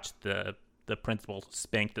to watch the principal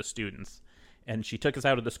spank the students. And she took us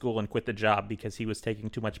out of the school and quit the job because he was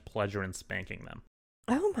taking too much pleasure in spanking them.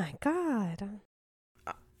 Oh my God.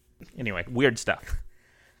 Anyway, weird stuff.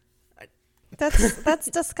 That's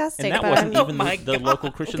disgusting. And that but wasn't Oh even my the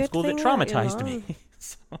local Christian Good school that thing that your traumatized me. mom-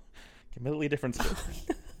 So, completely different school.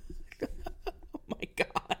 Oh my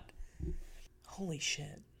God. Holy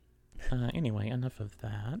shit. Anyway, enough of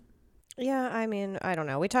that. Yeah, I mean, I don't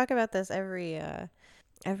know. We talk about this every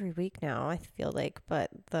week now, I feel like, but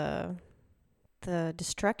the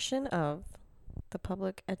destruction of the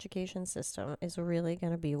public education system is really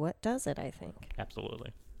going to be what does it, I think.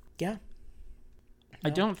 Absolutely. Yeah. I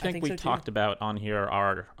No, don't think we so, too. talked about on here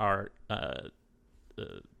our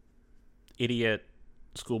idiot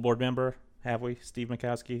school board member, have we? Steve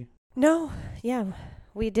Mikowski? No, yeah,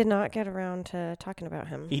 we did not get around to talking about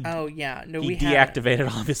him. He Oh, yeah. No, he we haven't.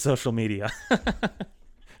 deactivated all of his social media.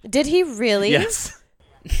 Did he really? Yes.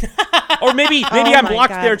 Or maybe Oh I'm my blocked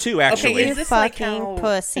God. there too, actually. is You this like fucking how-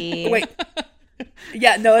 pussy. Wait.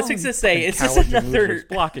 Yeah, no, that's what I was going to say. It's just Cowards and another... losers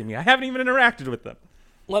blocking me. I haven't even interacted with them.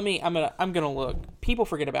 I'm gonna look. People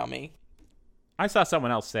forget about me. I saw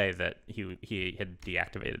someone else say that he had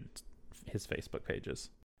deactivated his Facebook pages.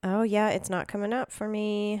 Oh, yeah, it's not coming up for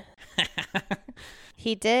me.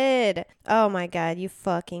 He did. Oh, my God, you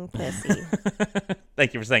fucking pussy.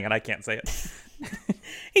 Thank you for saying it. I can't say it.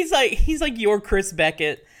 He's like your Chris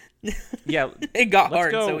Beckett. Yeah, It got let's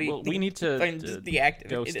hard, go. so he We need to just deactivated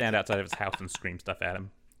go it. stand outside of his house and scream stuff at him.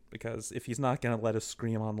 Because if he's not going to let us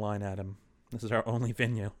scream online at him, this is our only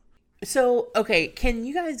venue. So, okay, can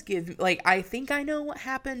you guys give, like, I think I know what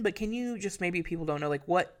happened, but can you just, maybe people don't know, like,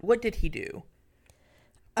 what did he do?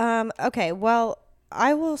 Okay, well,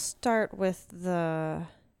 I will start with the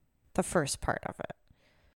first part of it.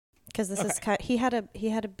 Because this is Okay. he had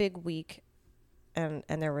a big week and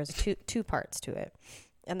there was two parts to it.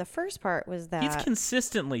 And the first part was that He's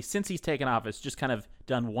consistently, since he's taken office, just kind of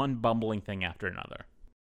done one bumbling thing after another.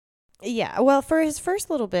 yeah, well, for his first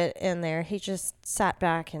little bit in there, he just sat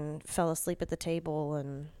back and fell asleep at the table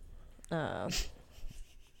and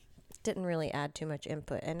didn't really add too much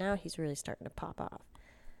input. And now he's really starting to pop off.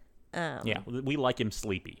 Yeah, we like him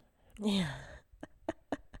sleepy. Yeah.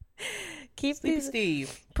 Keep Sleepy these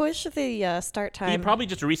Steve. push the start time. He probably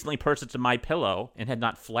just recently purchased a My Pillow and had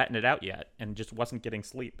not flattened it out yet, and just wasn't getting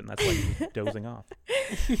sleep, and that's why he was dozing off.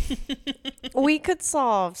 We could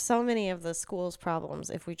solve so many of the school's problems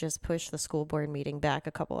if we just push the school board meeting back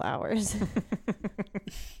a couple hours.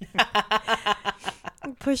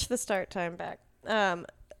 Push the start time back.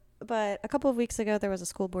 But a couple of weeks ago, there was a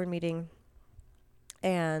school board meeting,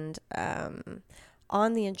 and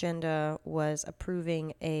on the agenda was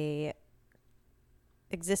approving a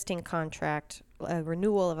existing contract, a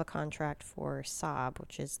renewal of a contract for SAB,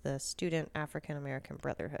 which is the Student African American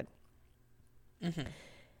Brotherhood. Mm-hmm.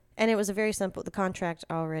 And it was a very simple, the contract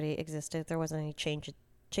already existed. There wasn't any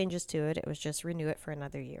changes to it. It was just renew it for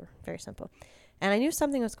another year. Very simple. And I knew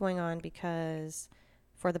something was going on because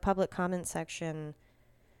for the public comment section,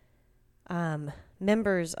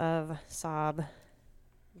 members of SAB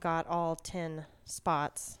got all 10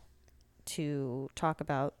 spots to talk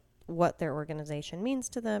about what their organization means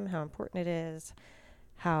to them, how important it is,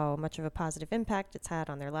 how much of a positive impact it's had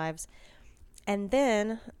on their lives. And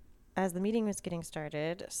then, as the meeting was getting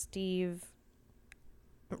started, Steve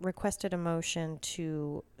requested a motion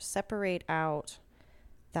to separate out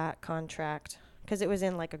that contract because it was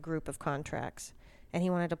in like a group of contracts, and he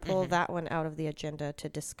wanted to pull that one out of the agenda to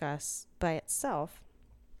discuss by itself.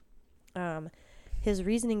 His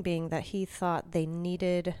reasoning being that he thought they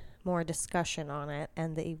needed more discussion on it,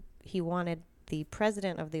 and he wanted the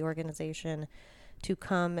president of the organization to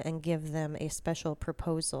come and give them a special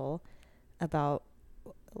proposal about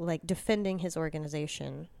like defending his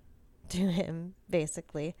organization to him,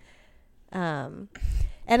 basically. And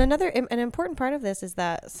an important part of this is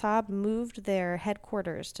that SAB moved their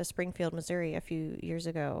headquarters to Springfield, Missouri a few years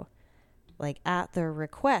ago, like at the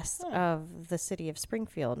request of the city of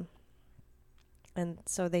Springfield. And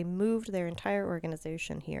so they moved their entire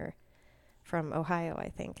organization here from Ohio, I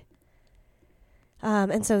think.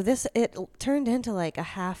 And so it turned into like a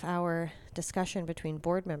half-hour discussion between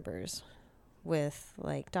board members with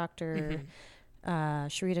like Dr.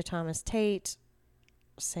 Sharita Thomas Tate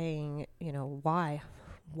saying, you know, why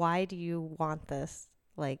do you want this?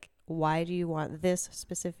 Like, why do you want this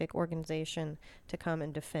specific organization to come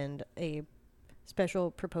and defend a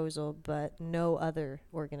special proposal, but no other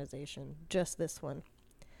organization, just this one?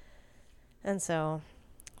 And so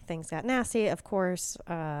things got nasty. Of course,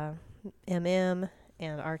 MM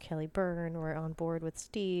and R. Kelly Byrne were on board with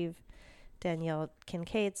Steve. Danielle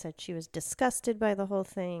Kincaid said she was disgusted by the whole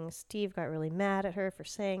thing. Steve got really mad at her for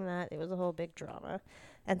saying that. It was a whole big drama.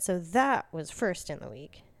 And so that was first in the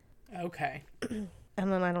week. Okay.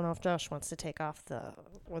 And then I don't know if Josh wants to take off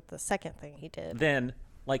with the second thing he did. Then,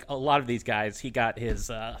 like a lot of these guys, he got his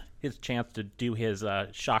chance to do his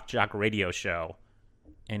shock jock radio show,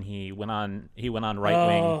 and he went on right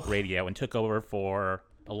wing radio and took over for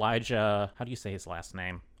Elijah. How do you say his last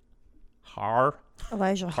name?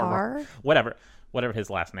 Elijah Har? Whatever his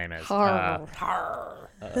last name is. Har.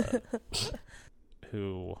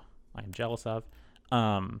 Who I am jealous of.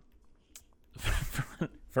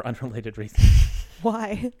 For unrelated reasons.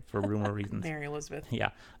 Why? For rumor reasons. Mary Elizabeth.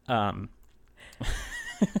 Yeah. I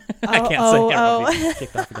can't say it. I'll be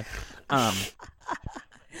kicked off again.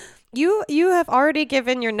 You have already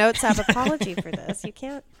given your notes app apology for this. You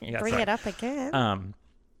can't bring it up again.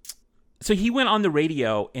 So he went on the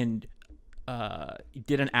radio and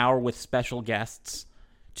did an hour with special guests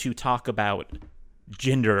to talk about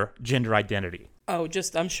gender identity. Oh,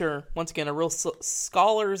 I'm sure, once again, a real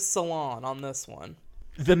scholar's salon on this one.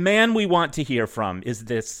 The man we want to hear from is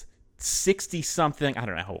this 60-something, I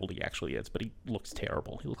don't know how old he actually is, but he looks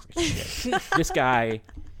terrible. He looks like shit. This guy,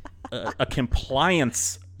 a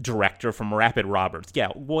compliance director from Rapid Roberts. Yeah,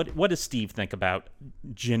 what does Steve think about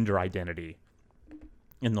gender identity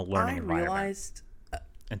in the learning environment?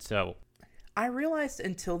 I realized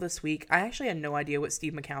until this week, I actually had no idea what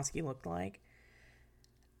Steve Mikowski looked like.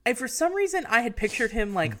 And for some reason, I had pictured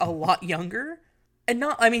him like a lot younger. And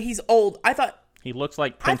not, I mean, he's old. I thought he looks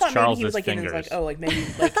like Prince Charles's he was like fingers. In his, maybe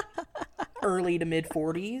like early to mid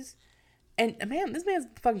 40s. And man, this man's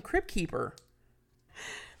the fucking crypt keeper.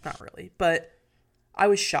 Not really, but I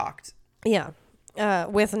was shocked. Yeah.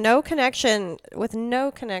 With no connection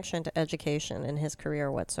to education in his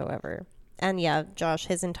career whatsoever. And yeah, Josh,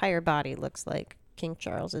 his entire body looks like King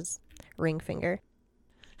Charles's ring finger.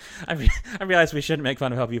 I realize we shouldn't make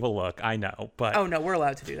fun of how people look. I know, but oh no, we're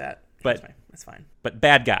allowed to do that. That's fine. But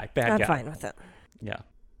bad guy. I'm fine with it. Yeah.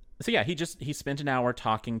 So yeah, he spent an hour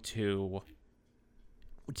talking to.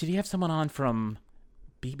 Did he have someone on from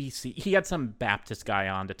BBC? He had some Baptist guy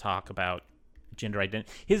on to talk about gender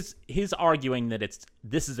identity. His arguing that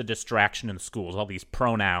this is a distraction in schools. All these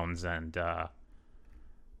pronouns and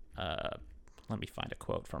let me find a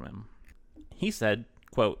quote from him. He said,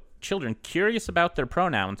 quote, "Children curious about their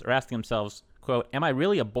pronouns are asking themselves, quote, am I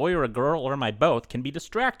really a boy or a girl or am I both, can be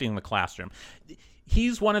distracting in the classroom."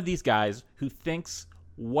 He's one of these guys who thinks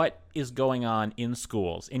what is going on in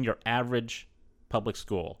schools, in your average public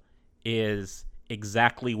school, is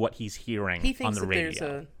exactly what he's hearing on the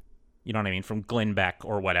radio. You know what I mean? From Glenn Beck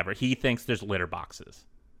or whatever. He thinks there's litter boxes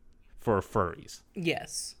for furries.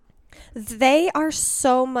 Yes. They are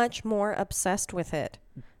so much more obsessed with it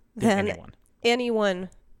than anyone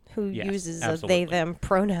who uses a they them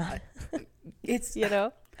pronoun. It's and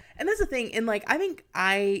that's the thing. And like I think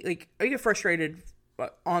I get frustrated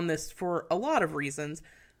on this for a lot of reasons,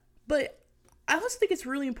 but I also think it's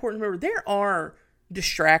really important to remember there are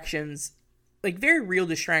distractions, like very real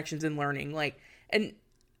distractions in learning, like and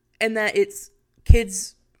that it's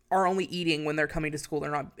kids are only eating when they're coming to school. They're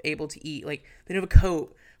not able to eat. Like they don't have a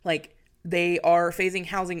coat. Like they are facing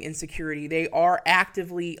housing insecurity. They are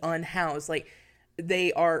actively unhoused. Like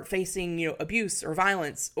they are facing, abuse or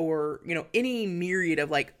violence or, any myriad of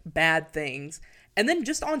like bad things. And then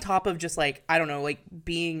just on top of just like, I don't know, like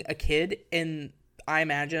being a kid, and I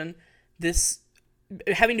imagine this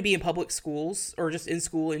having to be in public schools or just in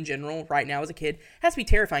school in general right now as a kid has to be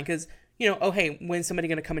terrifying because, oh, hey, when's somebody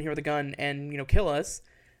going to come in here with a gun and, kill us?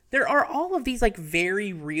 There are all of these like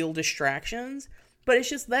very real distractions. But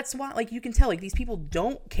it's just, that's why, like, you can tell, like, these people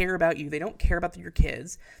don't care about you. They don't care about your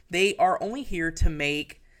kids. They are only here to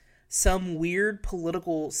make some weird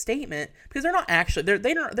political statement because they're not actually, they're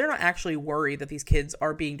not actually worried that these kids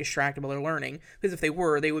are being distracted while they're learning. Because if they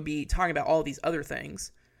were, they would be talking about all these other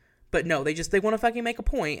things. But no, they want to fucking make a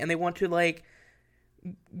point and they want to, like,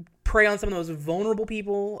 prey on some of the most vulnerable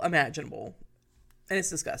people imaginable. And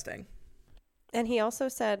it's disgusting. And he also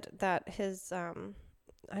said that his,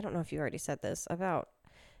 I don't know if you already said this about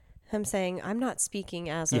him saying, I'm not speaking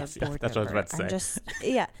as a board that's member. What I was about to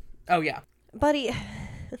say. Oh, yeah. Buddy,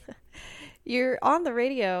 you're on the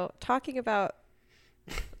radio talking about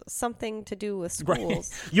something to do with schools.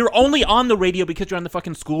 Right. You're only on the radio because you're on the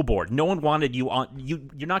fucking school board. No one wanted you on. You're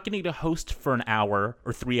not getting to host for an hour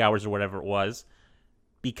or 3 hours or whatever it was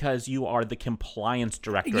because you are the compliance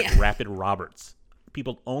director at Rapid Roberts.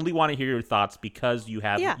 People only want to hear your thoughts because you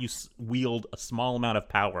wield a small amount of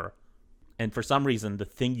power. And for some reason, the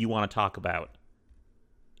thing you want to talk about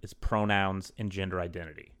is pronouns and gender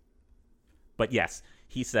identity. But yes,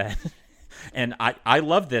 he said, and I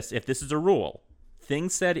love this if this is a rule,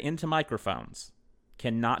 things said into microphones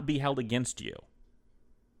cannot be held against you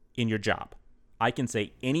in your job. I can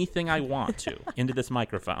say anything I want to into this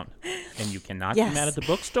microphone, and you cannot Yes. be mad at the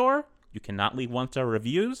bookstore. You cannot leave 1-star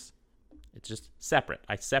reviews. It's just separate.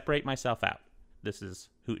 I separate myself out. This is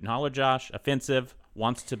Hoot and Holler Josh, offensive,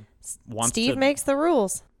 wants Steve to makes the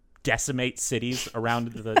rules. decimate cities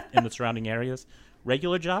around in the surrounding areas.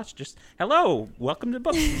 Regular Josh, just hello, welcome to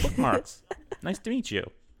Bookmarks. Nice to meet you.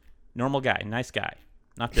 Normal guy, nice guy.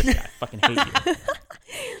 Not this guy. Fucking hate you.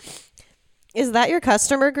 Is that your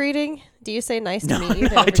customer greeting? Do you say nice to meet you?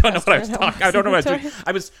 to I every don't know what I was customer that talking. I don't know walks what I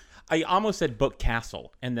in was the doing. I almost said Book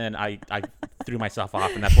Castle, and then I threw myself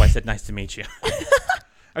off, and that's why I said nice to meet you.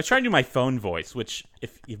 I was trying to do my phone voice, which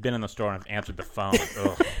if you've been in the store and have answered the phone,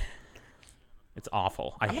 ugh, it's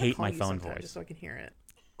awful. I I'm gonna hate call my you phone sometime voice. just so I can hear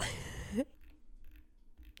it.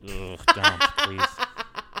 Ugh, don't, please.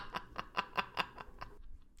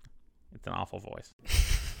 It's an awful voice.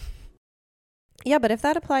 Yeah, but if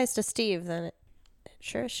that applies to Steve, then it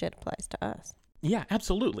sure as shit applies to us. Yeah,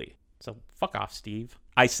 absolutely. So fuck off, Steve.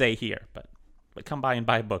 I say here, but come by and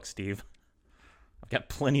buy a book, Steve. I've got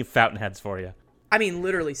plenty of Fountainheads for you. I mean,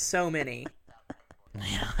 literally so many.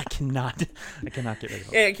 Yeah, I cannot get rid of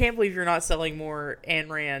it. Yeah, I can't believe you're not selling more Ayn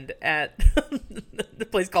Rand at the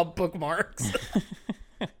place called Bookmarks.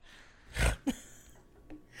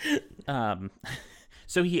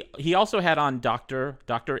 So he also had on Dr.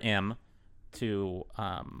 M to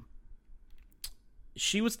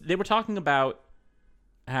they were talking about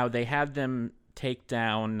how they had them take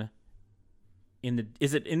down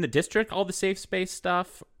is it in the district, all the safe space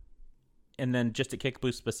stuff, and then just at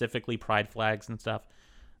Kickapoo specifically pride flags and stuff.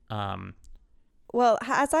 Well,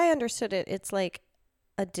 as I understood it, it's like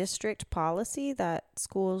a district policy that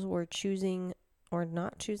schools were choosing or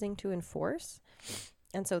not choosing to enforce.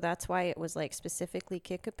 And so that's why it was like specifically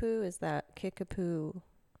Kickapoo, is that Kickapoo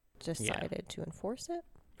decided to enforce it.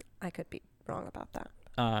 I could be wrong about that.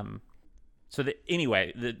 So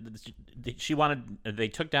anyway, they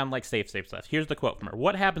took down like safe stuff. Here's the quote from her: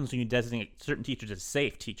 "What happens when you designate certain teachers as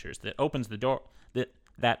safe teachers? That opens the door.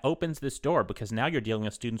 That opens this door because now you're dealing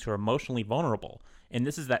with students who are emotionally vulnerable, and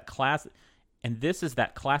this is that classic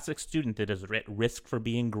student that is at risk for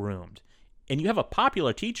being groomed. And you have a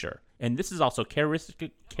popular teacher, and this is also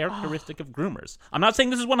characteristic of groomers. I'm not saying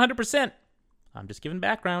this is 100%. I'm just giving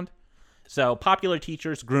background. So popular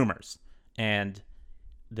teachers, groomers, and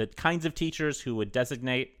the kinds of teachers who would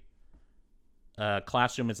designate a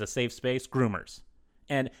classroom as a safe space, groomers.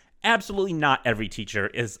 And absolutely not every teacher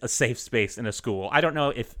is a safe space in a school. I don't know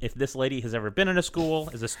if this lady has ever been in a school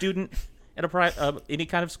as a student at any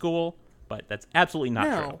kind of school, but that's absolutely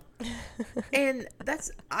not true. And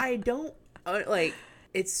I don't, like,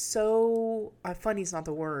 it's so, funny is not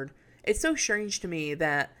the word. It's so strange to me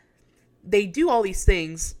that they do all these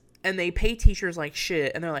things and they pay teachers like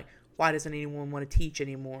shit, and they're like, why doesn't anyone want to teach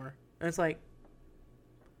anymore? And it's like,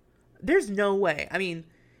 there's no way. I mean,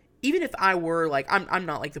 even if I were like, I'm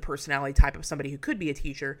not like the personality type of somebody who could be a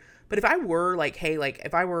teacher, but if I were like, hey, like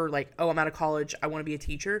if I were like, oh, I'm out of college, I want to be a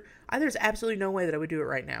teacher, there's absolutely no way that I would do it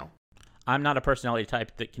right now. I'm not a personality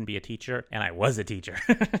type that can be a teacher, and I was a teacher.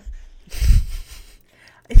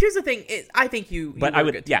 Here's the thing: I think you but were I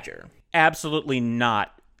would, a good teacher. Absolutely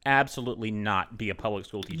not be a public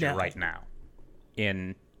school teacher right now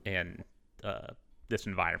in this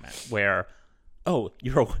environment where, oh,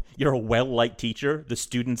 you're a well-liked teacher, the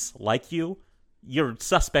students like you, you're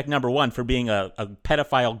suspect number one for being a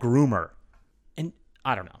pedophile groomer, and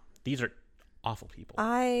I don't know, these are awful people.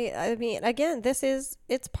 I mean, again,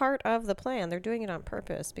 it's part of the plan. They're doing it on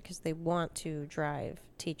purpose because they want to drive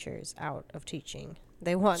teachers out of teaching.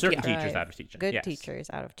 They want certain to drive teachers out of teaching, good yes. teachers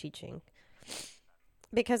out of teaching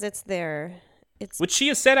because it's which she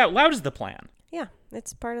has said out loud is the plan. Yeah,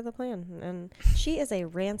 it's part of the plan. And she is a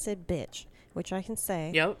rancid bitch, which I can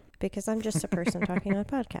say. Yep. Because I'm just a person talking on a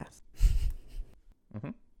podcast. Mm-hmm.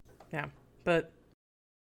 Yeah, but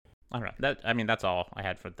all right. That's all I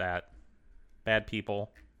had for that. Bad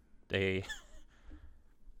people. I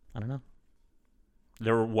don't know.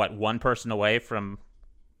 They were one person away from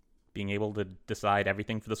being able to decide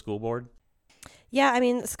everything for the school board. Yeah, I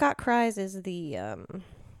mean, Scott Kreiz is the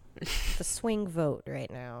swing vote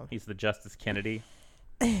right now. He's the Justice Kennedy.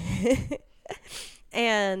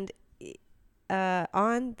 And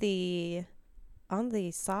on the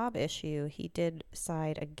sob issue, he did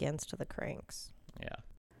side against the cranks. Yeah.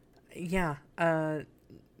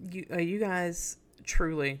 You guys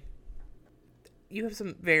truly, you have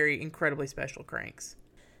some very incredibly special cranks.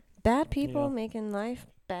 Bad people making life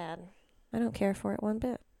bad. I don't care for it one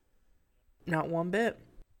bit. Not one bit.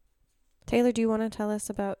 Taylor, do you want to tell us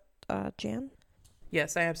about Jan?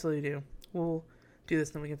 Yes, I absolutely do. We'll do this,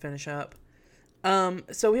 then we can finish up.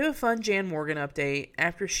 So we have a fun Jan Morgan update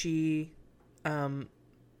after she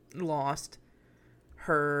lost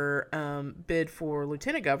her bid for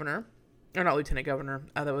lieutenant governor, or not lieutenant governor,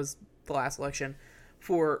 that was the last election,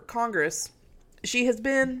 for Congress. She has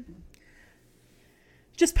been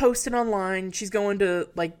just posting online. She's going to,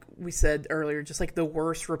 like we said earlier, just like the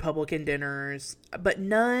worst Republican dinners, but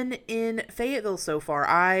none in Fayetteville so far.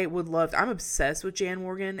 I'm obsessed with Jan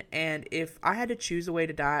Morgan, and if I had to choose a way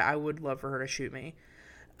to die, I would love for her to shoot me.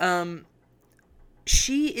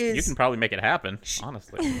 She is... You can probably make it happen,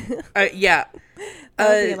 honestly. Yeah. That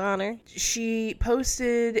would be an honor. She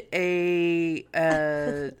posted a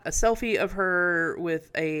selfie of her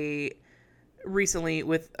recently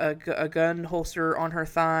with a gun holster on her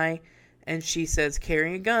thigh, and she says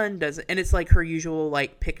carrying a gun doesn't, and it's like her usual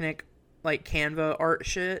like picnic like Canva art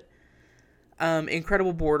shit.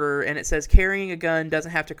 Incredible border, and it says carrying a gun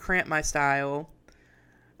doesn't have to cramp my style,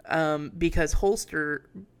 because holster,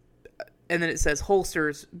 and then it says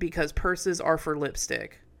holsters because purses are for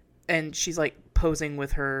lipstick, and she's like posing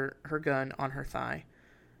with her gun on her thigh.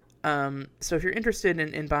 So if you're interested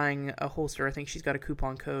in buying a holster, I think she's got a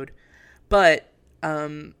coupon code. But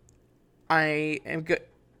I am good.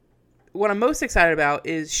 What I'm most excited about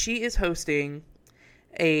is she is hosting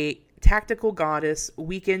a Tactical Goddess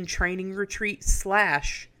weekend training retreat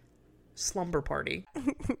 / slumber party.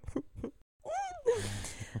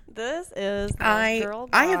 This is I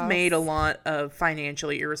have made a lot of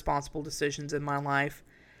financially irresponsible decisions in my life.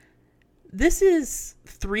 This is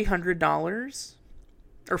 $300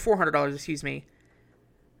 or $400, excuse me,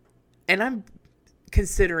 and I'm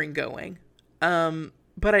considering going. But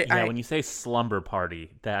when you say slumber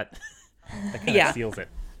party, that kind of seals it.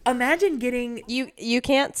 Imagine getting... You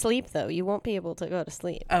can't sleep, though. You won't be able to go to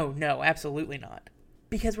sleep. Oh, no, absolutely not.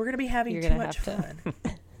 Because we're going to be having too much fun.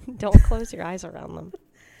 Don't close your eyes around them.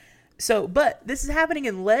 But this is happening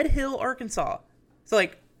in Lead Hill, Arkansas.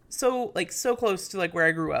 So close to like where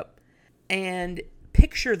I grew up. And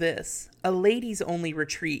picture this, a ladies only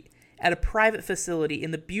retreat at a private facility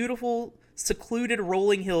in the beautiful, secluded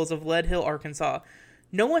rolling hills of Lead Hill, Arkansas.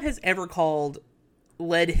 No one has ever called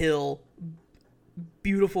Lead Hill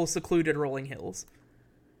beautiful, secluded rolling hills.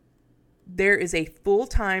 There is a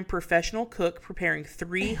full-time professional cook preparing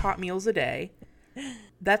 3 hot meals a day.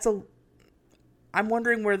 I'm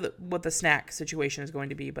wondering what the snack situation is going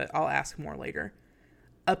to be, but I'll ask more later.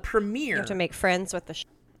 A premier... You have to make friends with the...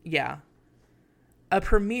 Yeah. A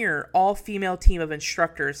premier all-female team of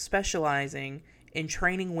instructors specializing in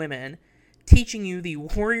training women, teaching you the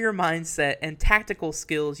warrior mindset and tactical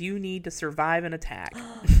skills you need to survive an attack.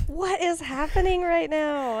 What is happening right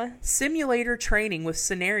now? Simulator training with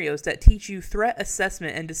scenarios that teach you threat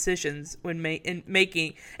assessment and decisions when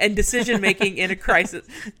making in a crisis.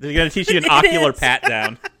 They're going to teach you an ocular pat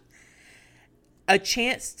down. A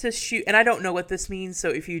chance to shoot, and I don't know what this means, so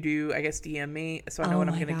if you do, I guess DM me so I know what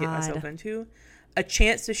I'm going to get myself into. A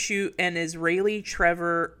chance to shoot an Israeli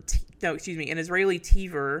Tever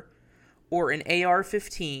or an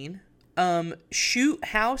AR-15. Shoot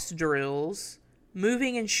house drills,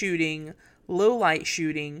 moving and shooting, low light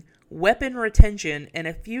shooting, weapon retention, and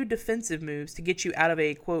a few defensive moves to get you out of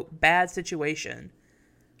a, quote, bad situation.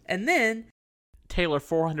 And then... Taylor,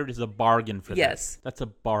 $400 is a bargain for yes. this. That's a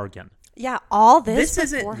bargain. Yeah, all this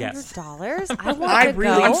isn't $400? Yes. I want to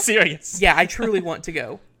go. I'm serious. Yeah, I truly want to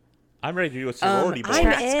go. I'm ready to do a sorority bowl.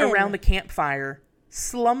 Chats around the campfire.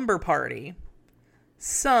 Slumber party.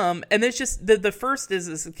 And it's just, the first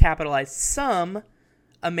is capitalized. Some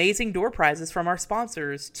amazing door prizes from our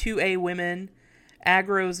sponsors, 2A Women,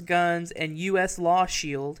 Agro's Guns, and U.S. Law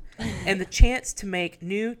Shield, and the chance to make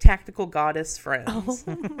new Tactical Goddess friends.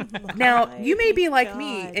 Now, you may be like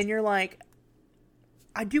me, and you're like,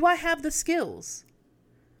 do I have the skills?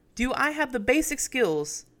 Do I have the basic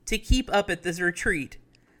skills to keep up at this retreat?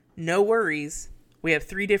 No worries. We have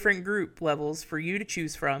 3 different group levels for you to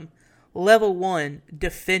choose from. Level 1,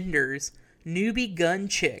 Defenders, Newbie Gun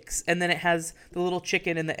Chicks, and then it has the little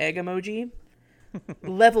chicken and the egg emoji.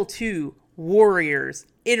 Level 2, Warriors,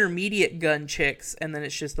 Intermediate Gun Chicks, and then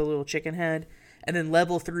it's just the little chicken head. And then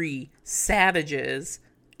Level 3, Savages,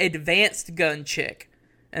 Advanced Gun Chick,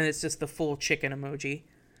 and it's just the full chicken emoji.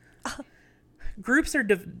 Groups are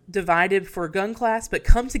divided for gun class, but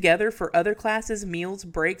come together for other classes, meals,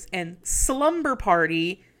 breaks, and slumber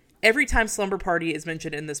party. Every time slumber party is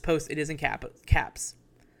mentioned in this post, it is in caps.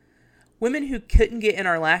 Women who couldn't get in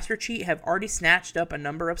our last retreat have already snatched up a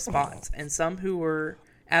number of spots, and some who were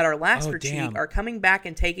at our last retreat are coming back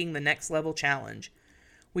and taking the next level challenge.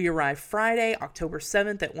 We arrive Friday, October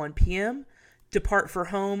 7th at 1 p.m., depart for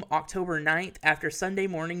home October 9th after Sunday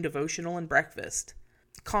morning devotional and breakfast.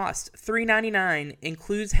 Cost $3.99,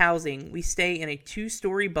 includes housing. We stay in a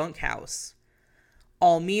 2-story bunkhouse.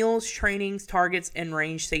 All meals, trainings, targets, and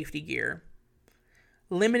range safety gear.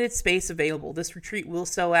 Limited space available. This retreat will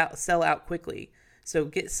sell out quickly. So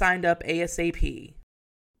get signed up ASAP.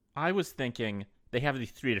 I was thinking they have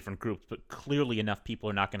these 3 different groups, but clearly enough people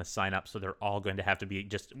are not going to sign up, so they're all going to have to be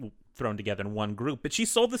just thrown together in one group. But she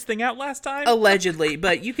sold this thing out last time? Allegedly,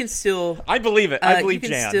 but you can still... I believe it. I believe you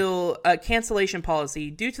can Jan. still... cancellation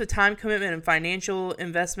policy. Due to the time commitment and financial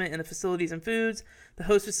investment in the facilities and foods, the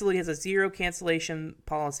host facility has a 0 cancellation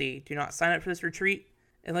policy. Do not sign up for this retreat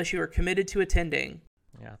unless you are committed to attending.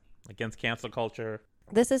 Yeah, against cancel culture.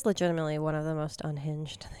 This is legitimately one of the most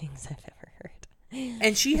unhinged things I've ever heard.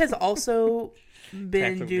 And she has also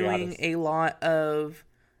been Tactical doing goddess. a lot of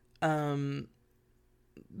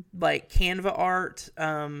like Canva art,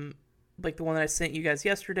 like the one that I sent you guys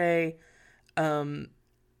yesterday. And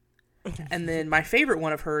then my favorite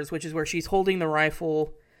one of hers, which is where she's holding the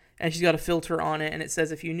rifle and she's got a filter on it, and it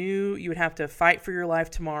says, if you knew you would have to fight for your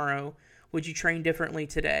life tomorrow, would you train differently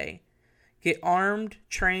today? Get armed,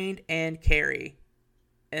 trained, and carry.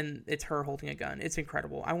 And it's her holding a gun. It's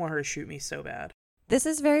incredible. I want her to shoot me so bad. This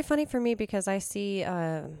is very funny for me because I see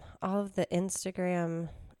all of the Instagram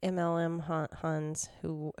MLM Huns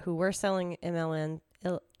who were selling MLMs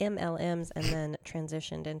and then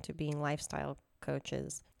transitioned into being lifestyle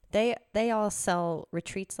coaches. They all sell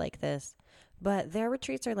retreats like this, but their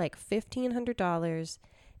retreats are like $1,500,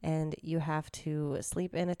 and you have to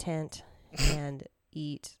sleep in a tent and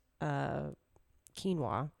eat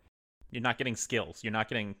quinoa. You're not getting skills. You're not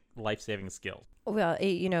getting life-saving skills. Well,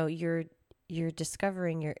 you're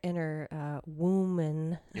discovering your inner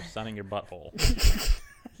woman. You're sunning your butthole.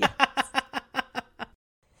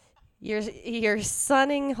 You're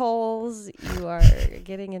sunning holes. You are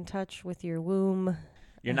getting in touch with your womb.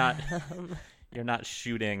 You're not. You're not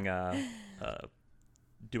shooting.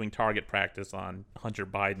 Doing target practice on Hunter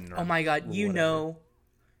Biden. Or, Oh my God! or You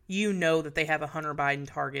whatever. know that they have a Hunter Biden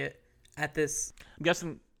target at this I'm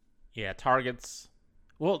guessing. Yeah, targets.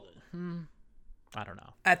 Well, I don't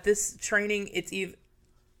know. at this training. It's even.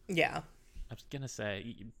 Yeah. I was gonna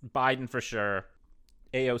say Biden for sure.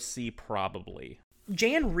 AOC probably.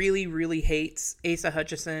 Jan really, really hates Asa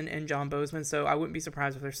Hutchison and John Bozeman, so I wouldn't be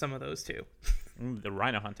surprised if there's some of those too. The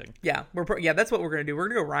rhino hunting. Yeah, that's what we're gonna do. We're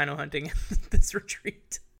gonna go rhino hunting at this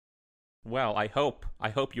retreat. Well, I hope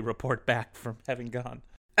you report back from having gone.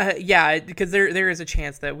 Yeah, because there is a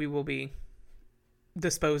chance that we will be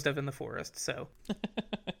disposed of in the forest. So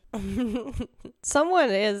Someone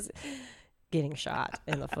is getting shot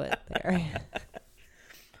in the foot there.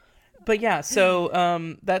 but yeah,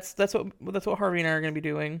 so that's what Harvey and I are going to be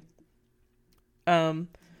doing.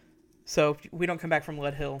 So if we don't come back from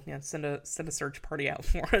Lead Hill, yeah, send a search party out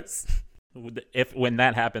for us. When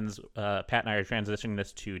that happens, Pat and I are transitioning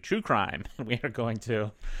this to true crime, and we are going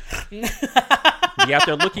to be out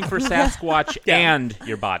there looking for Sasquatch and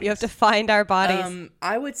your bodies. You have to find our bodies.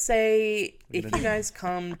 I would say if you guys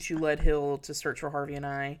come to Lead Hill to search for Harvey and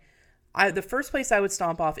I, the first place I would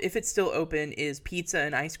stomp off, if it's still open, is Pizza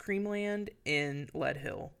and Ice Cream Land in Lead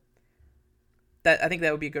Hill. I think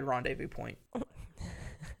that would be a good rendezvous point.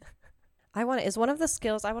 Is one of the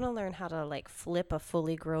skills I want to learn how to like flip a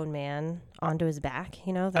fully grown man onto his back,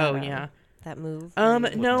 you know? That, that move.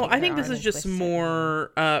 No, I think this is just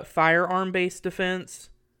more firearm based defense.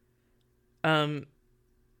 We're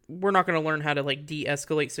not going to learn how to like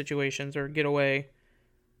de-escalate situations or get away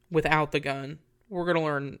without the gun. We're going to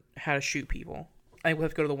learn how to shoot people. I will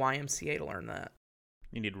have to go to the YMCA to learn that.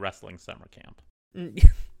 You need wrestling summer camp. Well,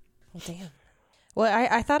 damn. Well,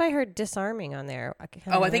 I thought I heard disarming on there. I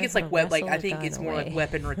think it's like I think it's more like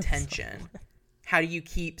weapon retention. How do you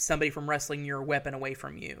keep somebody from wrestling your weapon away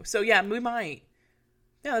from you? So yeah, we might.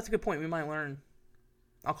 Yeah, that's a good point. We might learn.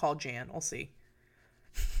 I'll call Jan. I'll see.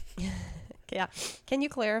 Yeah. Can you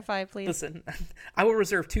clarify, please? Listen, I will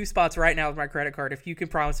reserve 2 spots right now with my credit card if you can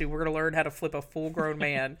promise me we're going to learn how to flip a full-grown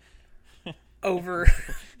man over.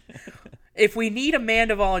 If we need a man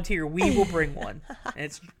to volunteer, we will bring one. And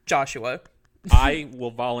it's Joshua. I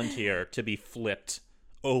will volunteer to be flipped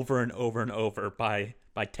over and over and over by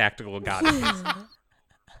tactical goddesses.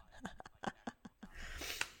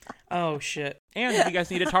 Oh, shit. And if you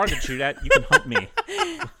guys need a target shoot at, you can hunt me.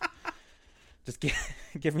 Just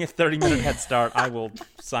give me a 30-minute head start. I will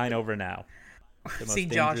sign over now. See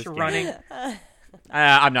Josh running.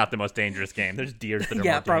 I'm not the most dangerous game. There's deers that are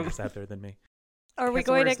more dangerous out there than me. Are we Has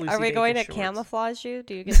to wear going his to Lucy going to Dacus shorts. camouflage you?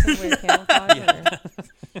 Do you get to wear camouflage?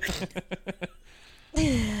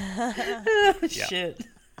 Shit.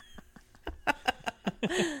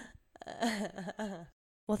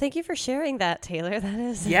 Well, thank you for sharing that, Taylor. That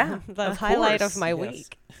is Yeah, the of highlight course, of my yes.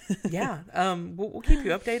 week. Yeah, we'll keep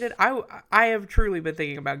you updated. I have truly been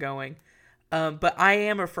thinking about going, but I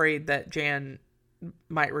am afraid that Jan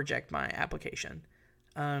might reject my application,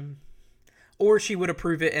 or she would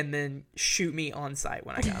approve it and then shoot me on site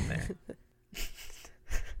when I got there.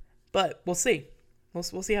 But we'll see. We'll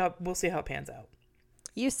see how it pans out.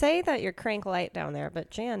 You say that you're crank light down there, but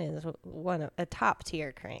Jan is a top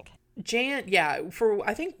tier crank. Jan, yeah, for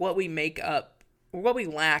I think what we make up, or what we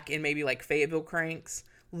lack in maybe like Fayetteville cranks,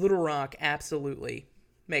 Little Rock absolutely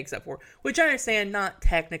makes up for. Which I understand, not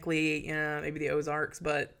technically, maybe the Ozarks,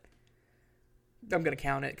 but I'm gonna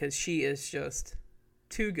count it because she is just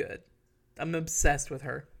too good. I'm obsessed with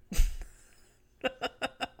her.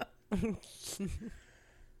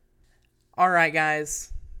 All right,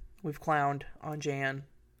 guys, we've clowned on Jan.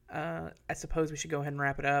 I suppose we should go ahead and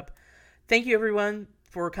wrap it up. Thank you, everyone,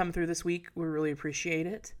 for coming through this week. We really appreciate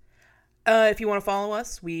it. If you want to follow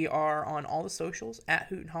us, we are on all the socials at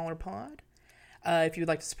Hoot and Holler Pod. If you would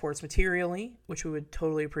like to support us materially, which we would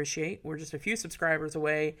totally appreciate, we're just a few subscribers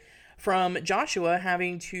away from Joshua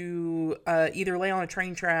having to either lay on a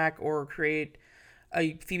train track or create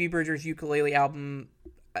a Phoebe Bridgers ukulele album.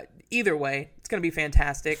 Either way, it's going to be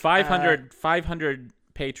fantastic. 500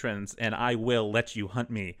 patrons, and I will let you hunt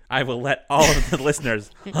me. I will let all of the listeners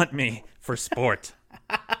hunt me for sport.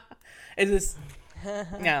 Is this?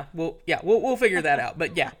 We'll figure that out.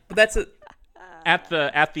 But that's it. At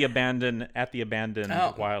the abandoned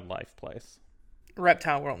Oh. wildlife place.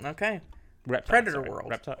 Reptile World. Okay. Predator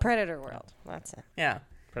World. Predator World. That's it. Yeah.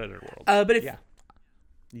 Predator World. But if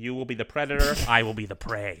You will be the predator, I will be the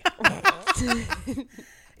prey.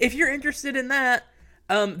 if you're interested in that,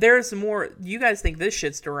 there's some more. You guys think this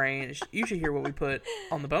shit's deranged? You should hear what we put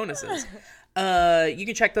on the bonuses. You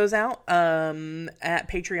can check those out at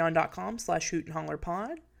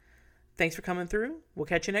patreon.com/hootandhollerpod. Thanks for coming through. We'll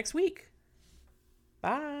catch you next week.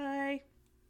 Bye.